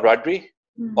आपस में कामराडरी,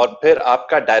 और फिर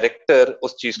आपका डायरेक्टर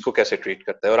उस चीज को कैसे ट्रीट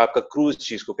करता है, और आपका क्रू उस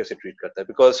चीज को कैसे ट्रीट करता है।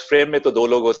 बिकॉज फ्रेम में तो 2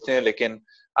 लोग होते हैं, लेकिन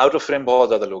आउट ऑफ फ्रेम बहुत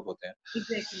ज्यादा लोग होते हैं।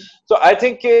 So I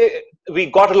think we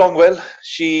got along well।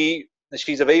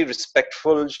 She's a very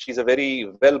respectful, she's a very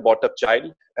well brought up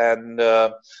child, and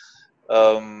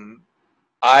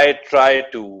I try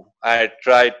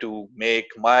to make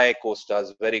my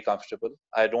co-stars very comfortable।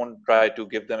 I don't try to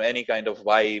give them any kind of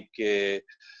vibe के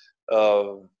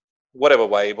whatever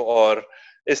vibe और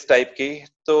इस type की।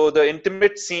 तो the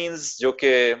intimate scenes जो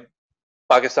कि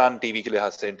Pakistan TV के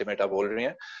लिहाज से इंटीमेट आप बोल रही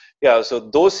हैं, yeah, so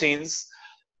those scenes,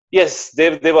 yes,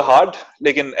 they were hard,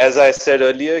 लेकिन as I said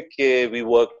earlier कि we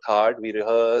worked hard, we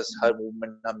rehearsed, her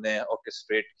movement हमने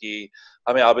orchestrate की।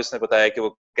 हमें आबिस ने बताया कि वो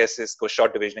कैसे इसको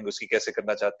शॉट डिविजनिंग उसकी कैसे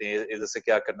करना चाहते हैं, इधर से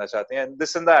क्या करना चाहते हैं,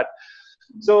 this and that।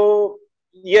 So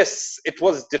yes, it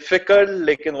was difficult,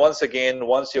 लेकिन once again,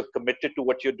 once you're committed to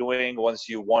what you're doing, once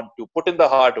you want to put in the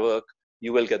hard work,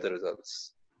 you will get the results।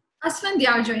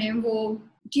 Asfandyar जो हैं वो,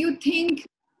 do you think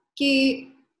कि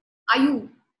are you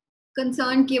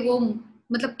concerned कि वो,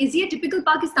 मतलब is he a typical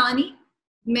Pakistani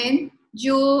man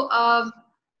जो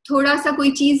थोड़ा सा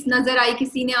कोई चीज नजर आई,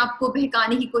 किसी ने आपको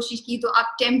बहकाने की कोशिश की तो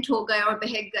आप टेम्प्ट हो गए और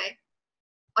बहक गए,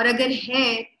 और अगर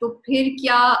है तो फिर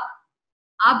क्या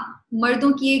आप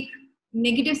मर्दों की एक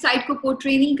नेगेटिव साइड को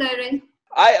पोर्ट्रे नहीं कर रहे?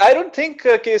 I don't think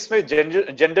कि इसमें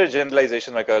जेंडर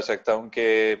जनरलाइजेशन मैं कर सकता हूँ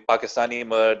कि पाकिस्तानी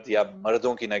मर्द या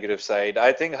मर्दों की नेगेटिव साइड।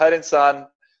 आई थिंक हर इंसान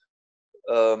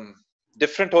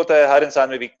डिफरेंट होता है, हर इंसान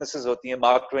में वीकनेसेस होती हैं।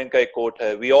 मार्क ट्वेन का एक कोट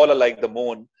है, we all are like the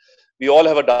moon, we all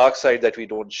have a dark side that we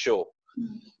don't show.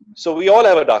 So we all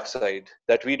have a dark side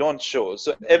that we don't show।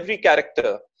 So every character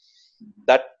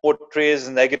that portrays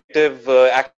negative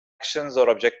actions or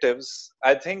objectives,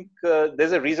 I think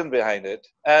there's a reason behind it,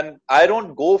 and I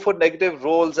don't go for negative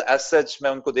roles as such।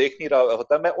 मैं उनको देख नहीं रहा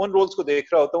होता, मैं उन roles को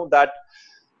देख रहा होता हूँ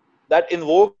that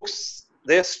invokes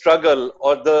their struggle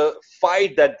or the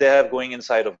fight that they have going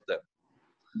inside of them।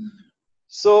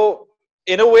 So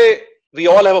in a way, we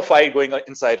all have a fight going on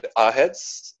inside our heads,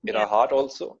 in our heart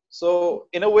also। So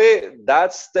in a way,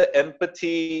 that's the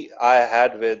empathy I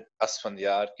had with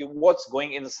Asfandyar, what's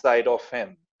going inside of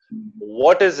him,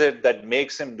 what is it that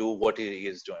makes him do what he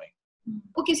is doing।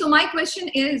 Okay, so my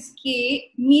question is कि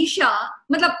मीशा,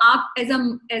 मतलब आप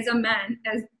as a man,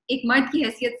 as एक मर्द की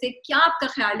हैसियत से क्या आपका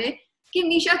ख्याल है कि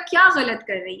मीशा क्या गलत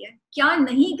कर रही है, क्या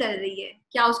नहीं कर रही है?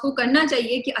 क्या उसको करना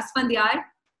चाहिए कि असफंदियार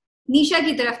नीशा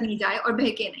की तरफ नहीं जाए और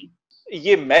बहके नहीं?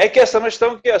 ये मैं क्या समझता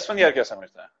हूँ कि असफंदियार क्या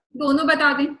समझता है? दोनों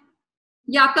बता दें,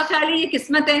 ये आपका ख्याल है, ये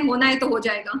किस्मत है, होना है तो हो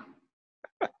जाएगा।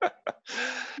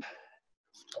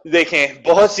 देखें,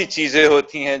 बहुत सी चीजें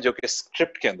होती हैं जो कि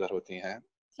स्क्रिप्ट के अंदर होती हैं,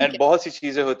 एंड बहुत सी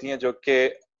चीजें होती हैं जो कि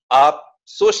आप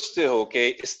सोचते हो कि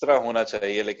इस तरह होना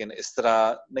चाहिए लेकिन इस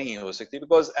तरह नहीं हो सकती,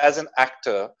 बिकॉज एज एन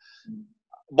एक्टर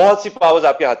बहुत सी पावर्स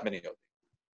आपके हाथ में नहीं होती.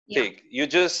 Yeah. ठीक, you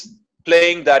just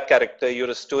playing that character,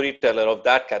 you're a storyteller of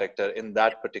that character in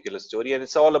that particular story, and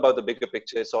it's all about the bigger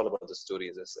picture, it's all about the story,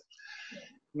 as I said.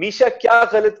 Misha क्या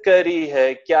गलत कर रही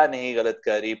है, क्या नहीं गलत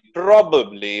कर रही?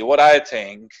 Probably what I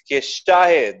think कि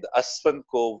शायद असफन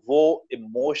को वो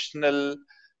इमोशनल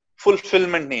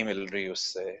फुलफिलमेंट नहीं मिल रही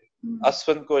उससे.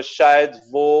 असफन को शायद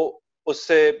वो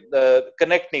उससे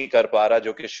कनेक्ट नहीं कर पा रहा,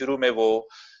 जो कि शुरू में वो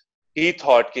he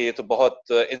thought कि ये तो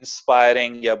बहुत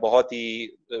इंस्पायरिंग या बहुत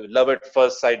ही लव एट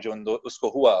फर्स्ट साइट जो उसको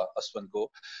हुआ असफन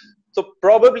को. So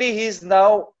probably he's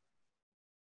now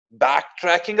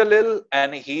backtracking a little,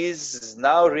 and he's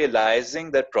now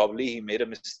realizing that probably he made a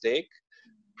mistake.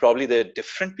 Probably they're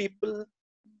different people,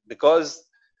 because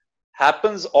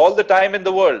happens all the time in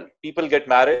the world. People get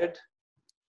married,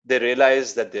 they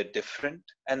realize that they're different,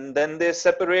 and then they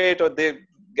separate or they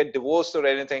get divorced or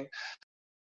anything.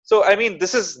 So I mean,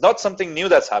 this is not something new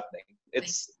that's happening.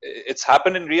 It's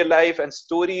happened in real life, and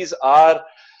stories are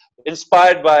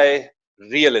inspired by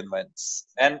real events.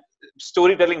 And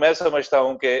storytelling, मैं समझता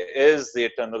हूँ कि is the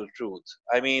eternal truth.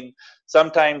 I mean,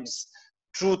 sometimes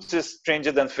truth is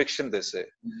stranger than fiction, they say.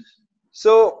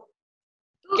 So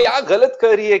क्या गलत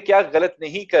कर रही है, क्या गलत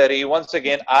नहीं कर रही? Once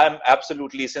again, I'm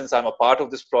absolutely, since I'm a part of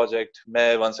this project,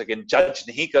 मैं once again judge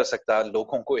नहीं कर सकता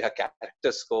लोगों को या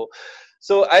characters को.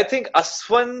 So I think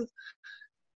Aswan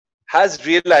has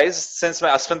realized, since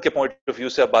मैं Aswan के point of view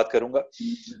से अब बात करूंगा,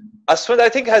 Aswan I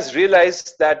think has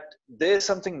realized that there's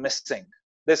something missing.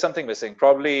 There's something missing.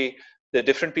 Probably they're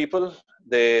different people.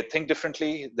 They think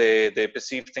differently. They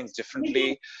perceive things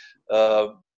differently.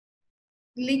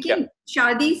 लेकिन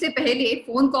शादी से पहले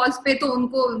फोन कॉल्स पे तो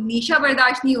उनको नीशा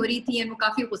बर्दाश्त नहीं हो रही थी, वो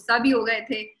काफी गुस्सा भी हो गए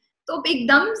थे. तो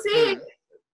एकदम से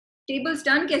टेबल्स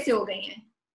टर्न कैसे हो गई हैं?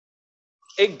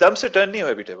 एकदम से टर्न नहीं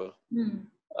हुए अभी टेबल.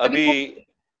 अभी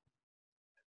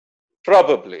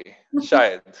probably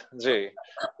शायद जी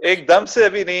एकदम से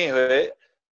अभी नहीं हुए.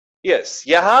 यस,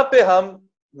 यहाँ पे हम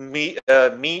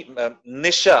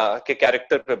निशा के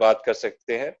कैरेक्टर पे बात कर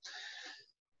सकते हैं.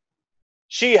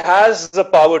 She has the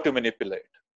power to manipulate.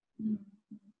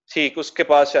 ठीक, उसके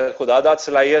पास शायद खुदादाद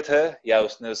सलाहियत है या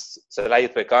उसने उस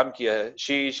सलाहियत पे काम किया है.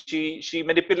 She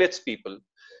manipulates people.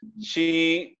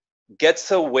 She gets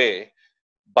her way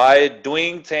by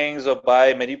doing things or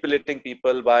by manipulating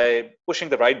people, by pushing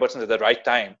the right buttons at the right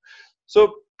time.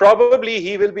 So probably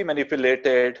he will be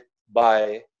manipulated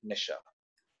by Nisha.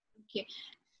 Okay.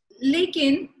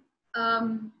 लेकिन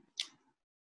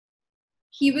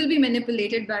he will be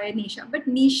manipulated by Nisha, but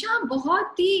Nisha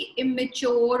बहुत ही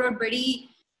immature और बड़ी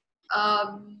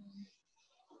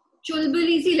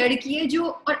चुलबुली सी लड़की है जो,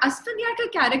 और असफन यार का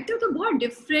कैरेक्टर तो बहुत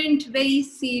different, very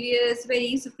serious,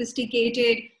 very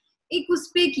sophisticated, एक उस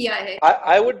पे किया है.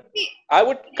 I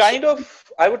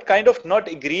would kind of not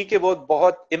agree कि वो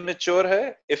बहुत immature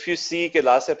है. If you see कि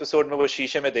last episode में वो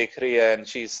शीशे में देख रही है and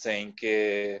she's saying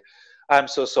कि I'm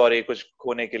so sorry, कुछ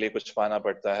खोने के लिए कुछ पाना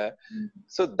पड़ता है.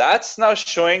 So that's now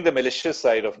showing the malicious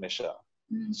side of Nisha.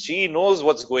 She knows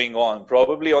what's going on.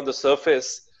 Probably on the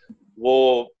surface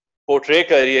वो portray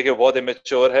कर रही है कि बहुत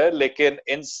immature है, लेकिन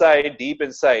inside, deep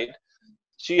inside,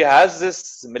 she has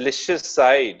this malicious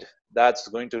side that's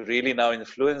going to really now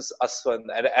influence Aswan.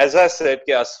 And as I said,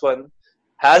 कि Aswan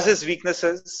has his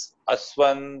weaknesses.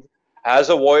 Aswan has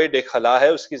a void, एक खला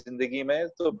है उसकी जिंदगी में.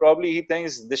 So probably he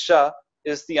thinks Nisha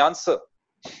is the answer.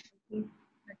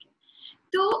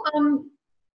 तो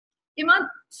इमाद,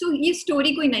 सो ये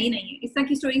story कोई नई नहीं है, इस तरह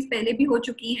की स्टोरीज पहले भी हो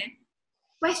चुकी हैं.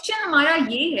 क्वेश्चन हमारा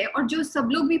ये है, और जो सब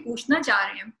लोग भी पूछना चाह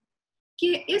रहे हैं,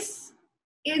 कि इस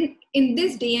in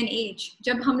this day and age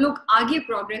जब हम लोग आगे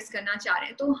प्रोग्रेस करना चाह रहे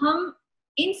हैं, तो हम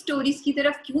इन स्टोरीज की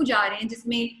तरफ क्यों जा रहे हैं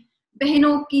जिसमें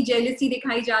बहनों की जेलसी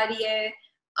दिखाई जा रही है,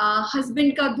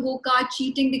 हस्बैंड का धोखा,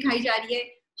 चीटिंग दिखाई जा रही है?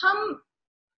 हम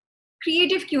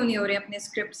क्रिएटिव क्यों नहीं हो रहे अपने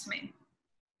स्क्रिप्ट्स में?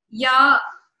 या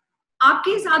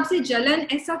आपके हिसाब से जलन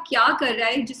ऐसा क्या कर रहा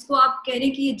है जिसको आप कह रहे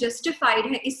हैं कि ये जस्टिफाइड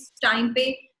है इस टाइम पे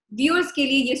व्यूअर्स के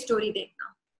लिए ये स्टोरी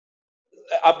देखना?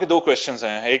 आपके दो क्वेश्चंस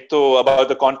हैं, एक तो about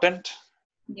the content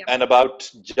and about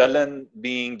Jalan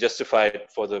being justified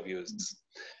for the views.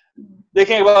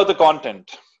 Thinking about the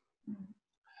content,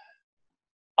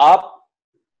 आप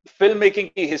फिल्म मेकिंग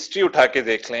की हिस्ट्री उठा के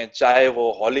देख लें, चाहे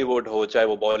वो हॉलीवुड हो चाहे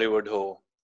वो बॉलीवुड हो,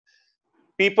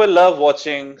 people love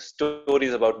watching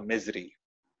stories about misery.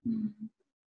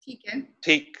 ठीक है,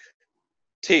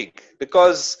 ठीक,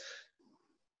 because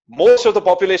most of the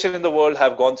population in the world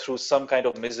have gone through some kind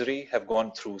of misery, have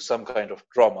gone through some kind of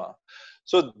trauma.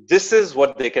 So this is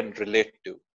what they can relate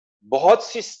to. बहुत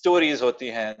सी stories होती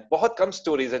हैं, बहुत कम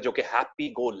stories हैं जो कि happy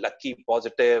go lucky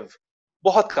positive,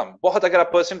 बहुत कम, बहुत, अगर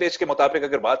आप परसेंटेज के मुताबिक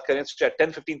अगर बात करें तो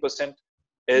 10-15%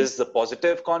 is the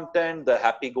positive content, the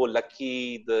happy go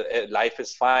lucky, the life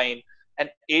is fine, and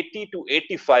 80 to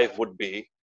 85 would be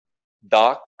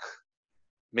dark,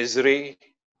 misery,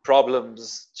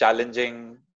 problems,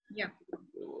 challenging,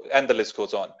 and the list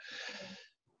goes on.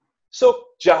 So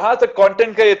जहां तक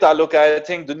कंटेंट का ये ताल्लुक है, आई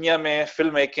थिंक दुनिया में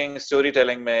फिल्म मेकिंग, स्टोरी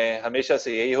टेलिंग में हमेशा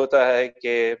से यही होता है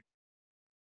कि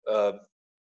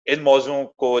इन मौजूओं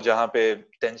को जहां पे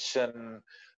टेंशन,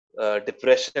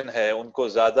 डिप्रेशन है, उनको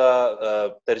ज्यादा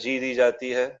तरजीह दी जाती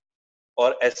है,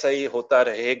 और ऐसा ही होता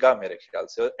रहेगा मेरे ख्याल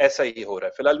से, और ऐसा ही हो रहा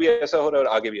है, फिलहाल भी ऐसा हो रहा है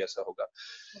और आगे भी ऐसा होगा।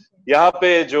 यहाँ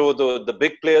पे जो the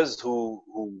big players who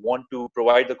want to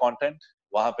provide the content,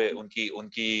 वहां पे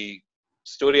उनकी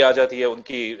स्टोरी आ जाती है,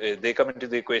 उनकी they come into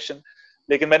the equation।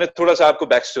 लेकिन मैंने थोड़ा सा आपको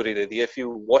बैक स्टोरी दे दी है। If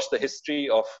you watch the history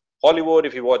of Hollywood,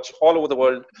 if you watch all over the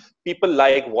world, people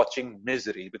like watching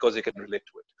misery because they can relate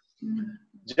to it।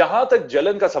 जहां तक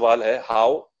जलन का सवाल है,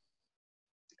 how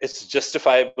it's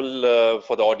justifiable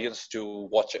for the audience to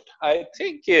watch it, I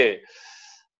think ये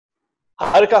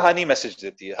हर कहानी message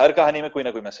देती है, हर कहानी में कोई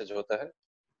ना कोई मैसेज होता है,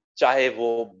 चाहे वो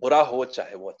बुरा हो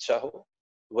चाहे वो अच्छा हो।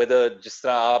 Whether, जिस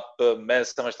तरह आप, मैं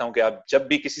समझता हूँ कि आप जब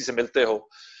भी किसी से मिलते हो,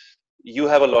 you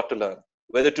have a lot to learn,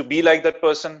 whether to be like that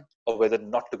person or whether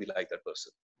not to be like that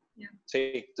person।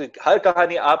 तो हर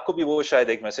कहानी आपको भी वो शायद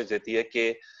एक मैसेज देती है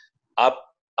कि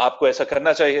आपको ऐसा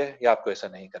करना चाहिए या आपको ऐसा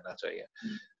नहीं करना चाहिए।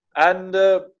 एंड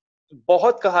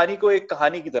बहुत कहानी को एक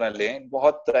कहानी की तरह लें,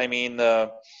 बहुत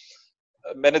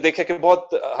मैंने देखा कि बहुत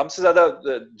हमसे ज्यादा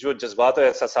जो जज्बात और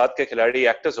एहसासात के खिलाड़ी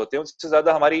एक्टर्स होते हैं, उससे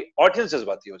ज्यादा हमारी ऑडियंस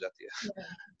जज्बाती हो जाती है।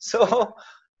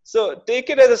 So take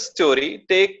it as a story,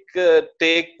 take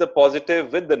the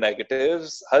positive with the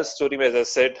negatives। Her story में, as I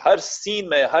said, her scene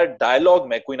में, हर डायलॉग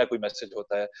में कोई ना कोई मैसेज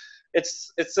होता है।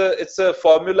 It's a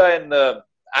formula in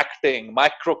acting,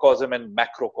 microcosm and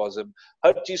macrocosm।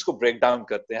 हर चीज को ब्रेक डाउन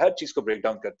करते हैं, हर चीज को ब्रेक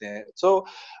डाउन करते हैं। So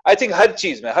I think हर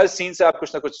चीज में, हर सीन से आप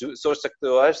कुछ ना कुछ सोच सकते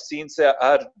हो, हर सीन से,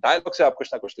 हर डायलॉग से आप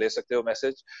कुछ ना कुछ ले सकते हो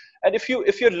message. And if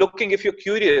you're looking, if you're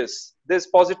curious, there's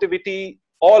positivity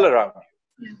all around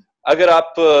you। अगर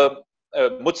आप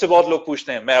मुझसे बहुत लोग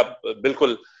पूछते हैं, मैं अब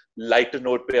बिल्कुल लाइट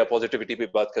नोट पे या पॉजिटिविटी पे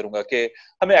बात करूंगा कि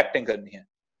हमें एक्टिंग करनी है,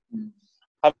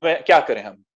 हमें क्या करें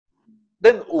हम,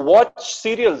 देन वॉच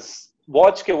सीरियल्स,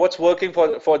 वॉच के what's working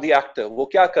for the actor, वो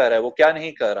क्या कर रहा है, वो क्या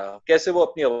नहीं कर रहा, कैसे वो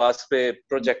अपनी आवाज पे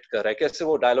प्रोजेक्ट कर रहा है, कैसे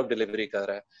वो डायलॉग डिलीवरी कर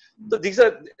रहा है। तो these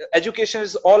are, education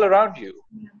is all around you,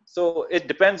 so it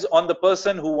depends on the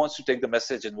person who wants to take the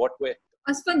message in what way.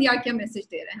 Asfand यार क्या मैसेज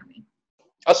दे रहा है हमें?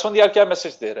 असफंद यार क्या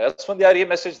मैसेज दे रहा है? असफंद यार ये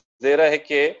मैसेज दे रहा है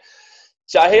कि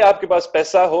चाहे आपके पास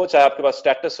पैसा हो, चाहे आपके पास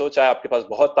स्टेटस हो, चाहे आपके पास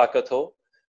बहुत ताकत हो,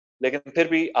 लेकिन फिर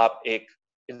भी आप एक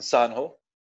इंसान हो,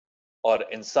 और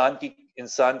इंसान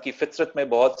की फितरत में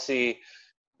बहुत सी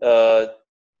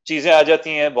चीजें आ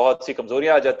जाती हैं, बहुत सी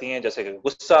कमजोरियां आ जाती हैं, जैसे कि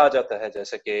गुस्सा आ जाता है,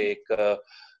 जैसे कि एक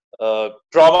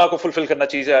ट्रॉमा को फुलफिल करना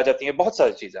चीजें आ जाती हैं, बहुत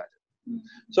सारी चीजें आ जाती हैं।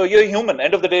 सो you're human,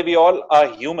 end of the day we all are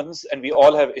humans and we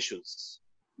all have issues।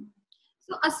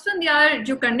 तो असफंद यार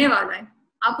जो करने वाला है,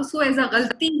 आप उसको एज अ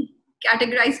गलती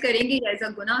कैटेगराइज करेंगे या एज अ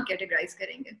गुनाह कैटेगराइज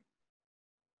करेंगे?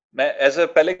 मैं एज अ,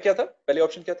 पहले क्या था, पहले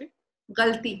ऑप्शन क्या थी?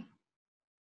 गलती।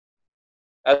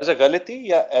 एज अ गलती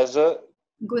या एज अ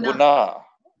गुनाह?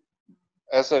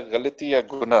 एज अ गलती या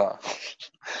गुनाह?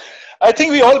 I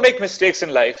think we all make mistakes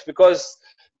in life because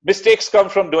mistakes come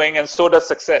from doing and so does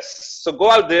success। So go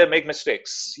out there, make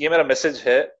mistakes। ये मेरा मैसेज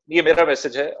है, ये मेरा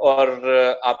मैसेज है। और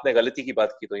आपने गलती की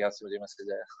बात की तो यहाँ से मुझे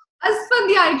मैसेज आया।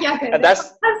 असफंद यार क्या कर रहे हैं?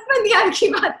 असफंद यार की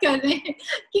बात कर रहे हैं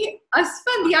कि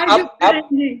असफंद यार जो कर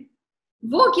रहे हैं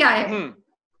वो क्या है?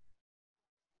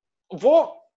 वो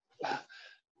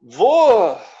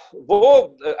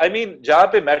I mean, जहाँ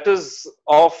पे matters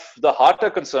of the heart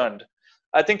are concerned,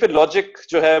 I think फिर लॉजिक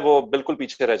जो है वो बिल्कुल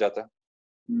पीछे रह जाता है।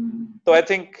 तो I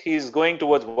think he's going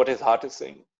towards what his heart is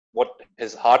saying, what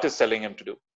his heart is telling him to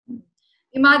do।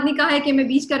 Imad ने कहा है कि मैं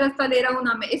बीच का रास्ता ले रहा हूँ,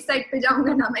 ना मैं इस साइड पे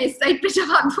जाऊंगा ना मैं इस साइड पे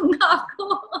जवाब दूंगा आपको।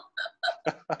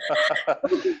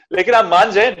 लेकिन आप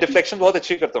मान जाए, डिफ्लेक्शन बहुत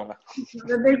अच्छी करता हूँ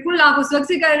मैं। बिल्कुल, आप उस वक्त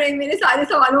से कर रहे हैं मेरे सारे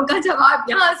सवालों का जवाब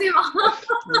यहाँ से वहाँ।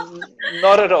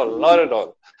 Not at all, not at all।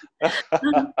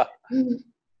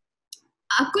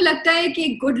 आपको लगता है कि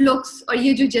गुड लुक्स और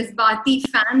ये जो जज्बाती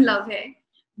फैन लव है,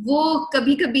 वो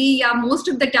कभी कभी या मोस्ट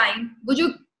ऑफ द टाइम वो जो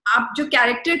आप जो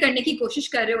कैरेक्टर करने की कोशिश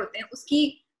कर रहे होते हैं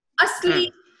उसकी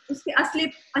उसके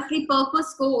असली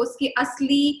पर्पस को, उसके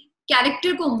असली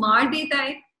कैरेक्टर को मार देता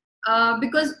है?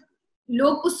 बिकॉज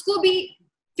लोग उसको भी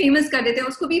फेमस कर देते हैं,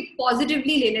 उसको भी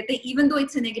पॉजिटिवली ले लेते हैं even though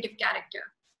it's a negative character,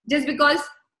 just because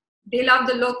they love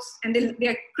the looks and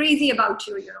they're crazy about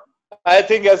you, you know. I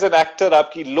think as an actor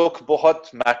आपकी look बहुत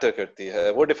matter करती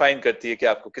है, वो define करती है कि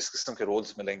आपको किस किस्म के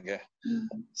roles मिलेंगे.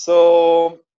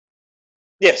 So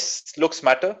yes, looks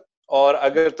matter. और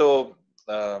अगर तो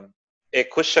एक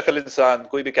खुश शक्ल इंसान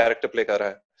कोई भी कैरेक्टर प्ले कर रहा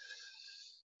है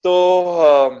तो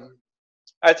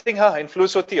आई थिंक हाँ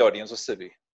इन्फ्लुएंस होती है ऑडियंस उससे भी.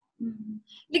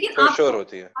 लेकिन For sure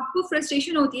होती है. आपको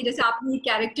फ्रस्ट्रेशन होती है जैसे आपने ये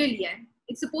कैरेक्टर लिया है,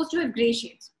 it's supposed to have grey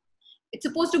shades, it's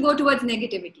supposed to go towards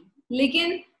negativity,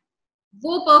 लेकिन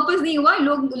वो पर्पस नहीं हुआ.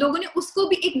 लोगों ने उसको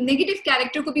भी एक नेगेटिव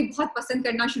कैरेक्टर को भी बहुत पसंद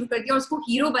करना शुरू कर दिया और उसको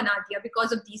हीरो बना दिया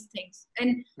because of these things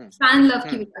and fan love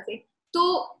की वजह से. तो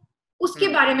उसके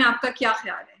बारे में आपका क्या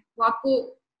ख्याल है? वो आपको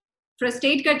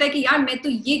फ्रस्ट्रेट करता है कि यार मैं तो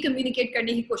ये कम्युनिकेट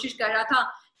करने की कोशिश कर रहा था,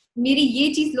 मेरी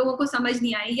ये चीज लोगों को समझ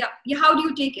नहीं आई, या how do you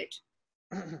take it?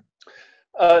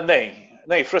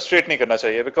 नहीं फ्रस्ट्रेट नहीं करना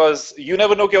चाहिए बिकॉज यू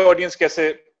नेवर नो कि ऑडियंस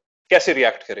कैसे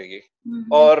रिएक्ट करेगी.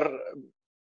 और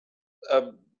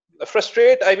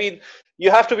frustrate, I mean,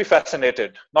 you have to be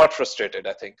fascinated, not frustrated,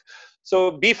 I think. So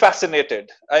be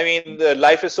fascinated. I mean,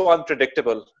 life is so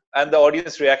unpredictable and the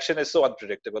audience reaction is so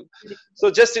unpredictable. So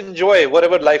just enjoy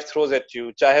whatever life throws at you.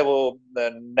 चाहे वो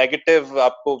negative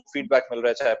आपको feedback मिल रहा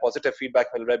है, चाहे positive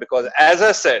feedback मिल रहा है, because as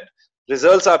I said,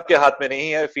 results आपके हाथ में नहीं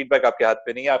है, feedback आपके हाथ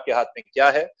में नहीं है, आपके हाथ में क्या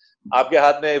है? आपके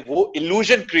हाथ में वो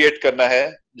illusion create करना है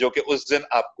जो कि उस दिन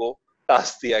आपको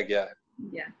task दिया गया है.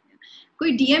 Yeah.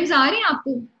 कोई DMs आ रहे हैं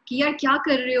आपको कि यार क्या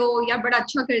कर रहे हो, यार बड़ा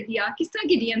अच्छा कर दिया? किस तरह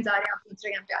के DMs आ रहे हैं आपको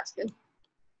इंस्टाग्राम पे आजकल?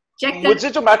 चेक कर. मुझे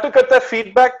जो मैटर करता है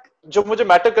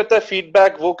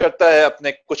फीडबैक, वो करता है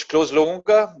अपने कुछ क्लोज लोगों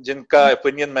का जिनका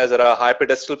ओपिनियन मैं जरा हाई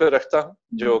पेडेस्टल पे रखता हूँ,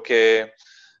 जो कि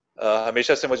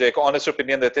हमेशा से मुझे एक ऑनेस्ट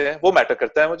ओपिनियन देते हैं, वो मैटर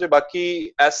करता है मुझे. बाकी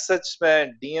एज सच मैं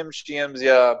DMs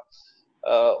या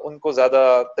उनको ज्यादा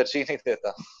तरजीह नहीं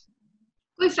देता.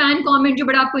 कोई फैन कमेंट जो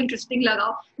बड़ा आपको इंटरेस्टिंग लगा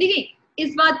हो? देखिए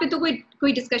इस बात पे तो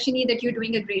कोई डिस्कशन नहीं है that you are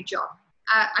doing a great job.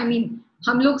 I mean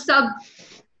हम लोग सब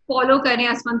फॉलो कर रहे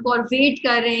हैं असफन को और वेट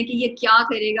कर रहे हैं कि ये क्या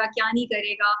करेगा क्या नहीं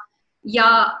करेगा, या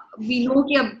वी नो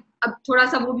कि अब थोड़ा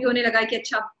सा वो भी होने लगा है कि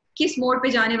अच्छा किस मोड पे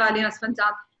जाने वाले हैं असफन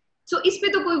साहब. सो इस पे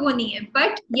तो कोई वो नहीं है,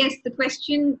 बट यस द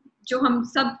क्वेश्चन जो हम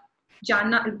सब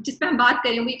जानना जिस पे हम बात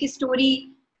करेंगे कि story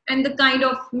and the kind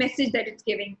of message that it's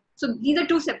giving, so these are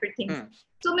to separate things.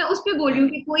 तो मैं उस पे बोल रही हूँ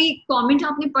कि कोई कमेंट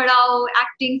आपने पढ़ा हो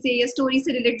एक्टिंग से या स्टोरी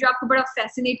से रिलेटेड जो आपको बड़ा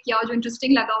फैसिनेट किया हो, जो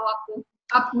इंटरेस्टिंग लगा हो आपको,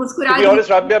 आप मुस्कुरा टू बी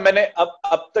ऑनेस्ट राबिया, मैंने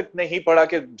अब तक नहीं पढ़ा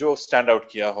कि जो स्टैंड आउट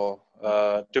किया हो,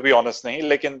 टू बी ऑनेस्ट नहीं,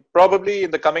 लेकिन probably in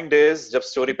the coming days जब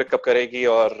स्टोरी पिकअप करेगी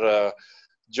और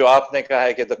जो आपने कहा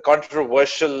है कि द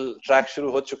कंट्रोवर्शियल ट्रैक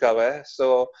शुरू हो चुका हुआ है,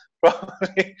 सो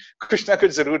कुछ ना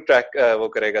कुछ जरूर ट्रैक वो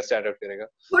करेगा, स्टैंड आउट करेगा.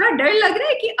 थोड़ा डर लग रहा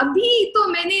है कि अभी तो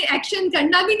मैंने एक्शन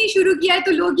करना भी नहीं शुरू किया है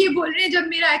तो लोग ये बोल रहे हैं जब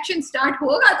मेरा एक्शन स्टार्ट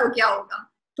होगा तो क्या होगा?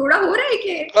 थोड़ा हो रहा है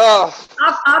कि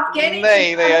आप कह रहे हैं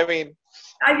नहीं,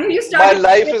 I mean you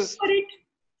started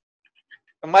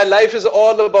my life is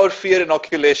all about fear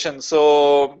inoculation, so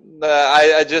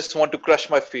I just want to crush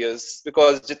my fears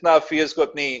because जितना आप fears को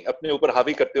अपने ऊपर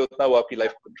हावी करते हो उतना वो आपकी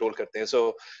life को control करते हैं. So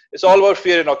it's all about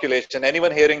fear inoculation.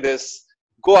 Anyone hearing this,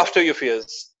 go after your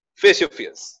fears, face your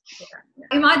fears.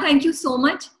 Imad, thank you so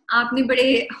much. आपने बड़े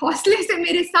हौसले से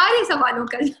मेरे सारे सवालों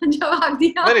का जवाब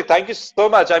दिया. No, thank you so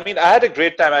much. I mean, I had a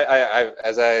great time. I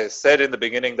as I said in the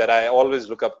beginning that I always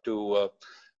look up to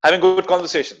having good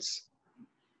conversations.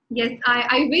 Yes,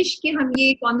 I wish कि हम ये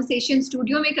conversation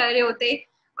studio में कर रहे होते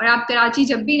और आप कराची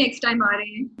जब भी next time आ रहे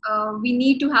हैं, we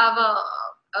need to have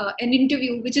an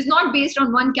interview which is not based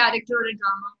on one character or a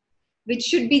drama, which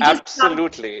should be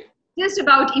just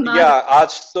about Imad. Yeah,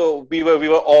 आज तो we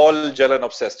were all Jalan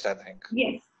obsessed, I think.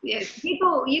 Yes.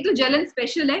 ये तो Jalan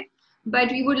special है,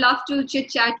 but we would love to chit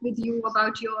chat with you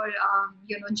about your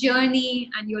journey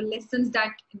and your lessons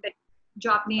that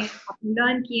जो आपने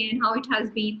learn किए and how it has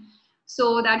been.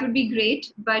 So that would be great.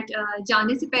 But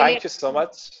जाने से पहले Thank you so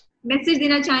much. Message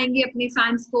देना चाहेंगे अपने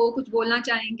fans को, कुछ बोलना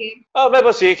चाहेंगे? मैं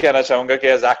बस ये कहना चाहूंगा कि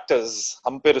एज एक्टर्स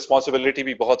हम पे रिस्पॉन्सिबिलिटी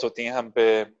भी बहुत होती है, हम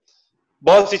पे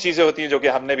बहुत सी चीजें होती हैं जो कि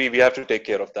हमने भी we have to take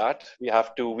care of that.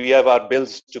 We have our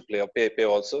bills to pay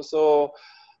also. So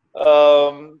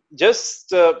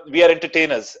just we are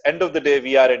entertainers. End of the day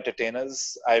we are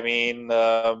entertainers. I mean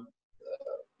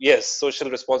yes, social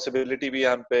responsibility भी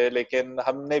हम पे, लेकिन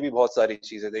हमने भी बहुत सारी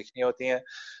चीजें देखनी होती हैं.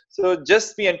 So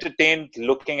just be entertained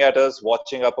looking at us,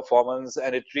 watching our performance,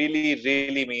 and it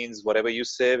really means whatever you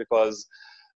say, because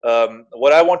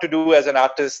what I want to do as an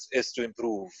artist is to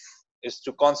improve, is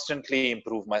to constantly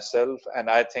improve myself, and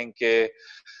I think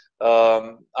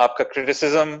आपका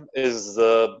criticism is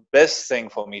the best thing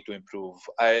for me to improve.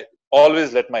 I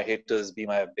always let my haters be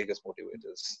my biggest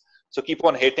motivators. So keep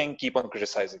on hating, keep on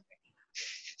criticizing me.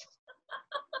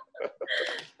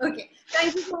 Okay.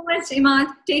 Thank you so much, Imad.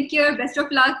 Take care. Best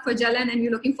of luck for Jalan, and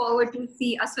we're looking forward to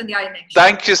see Aswandhyay next.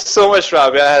 Thank you so much,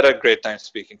 Rabia. I had a great time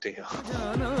speaking to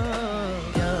you.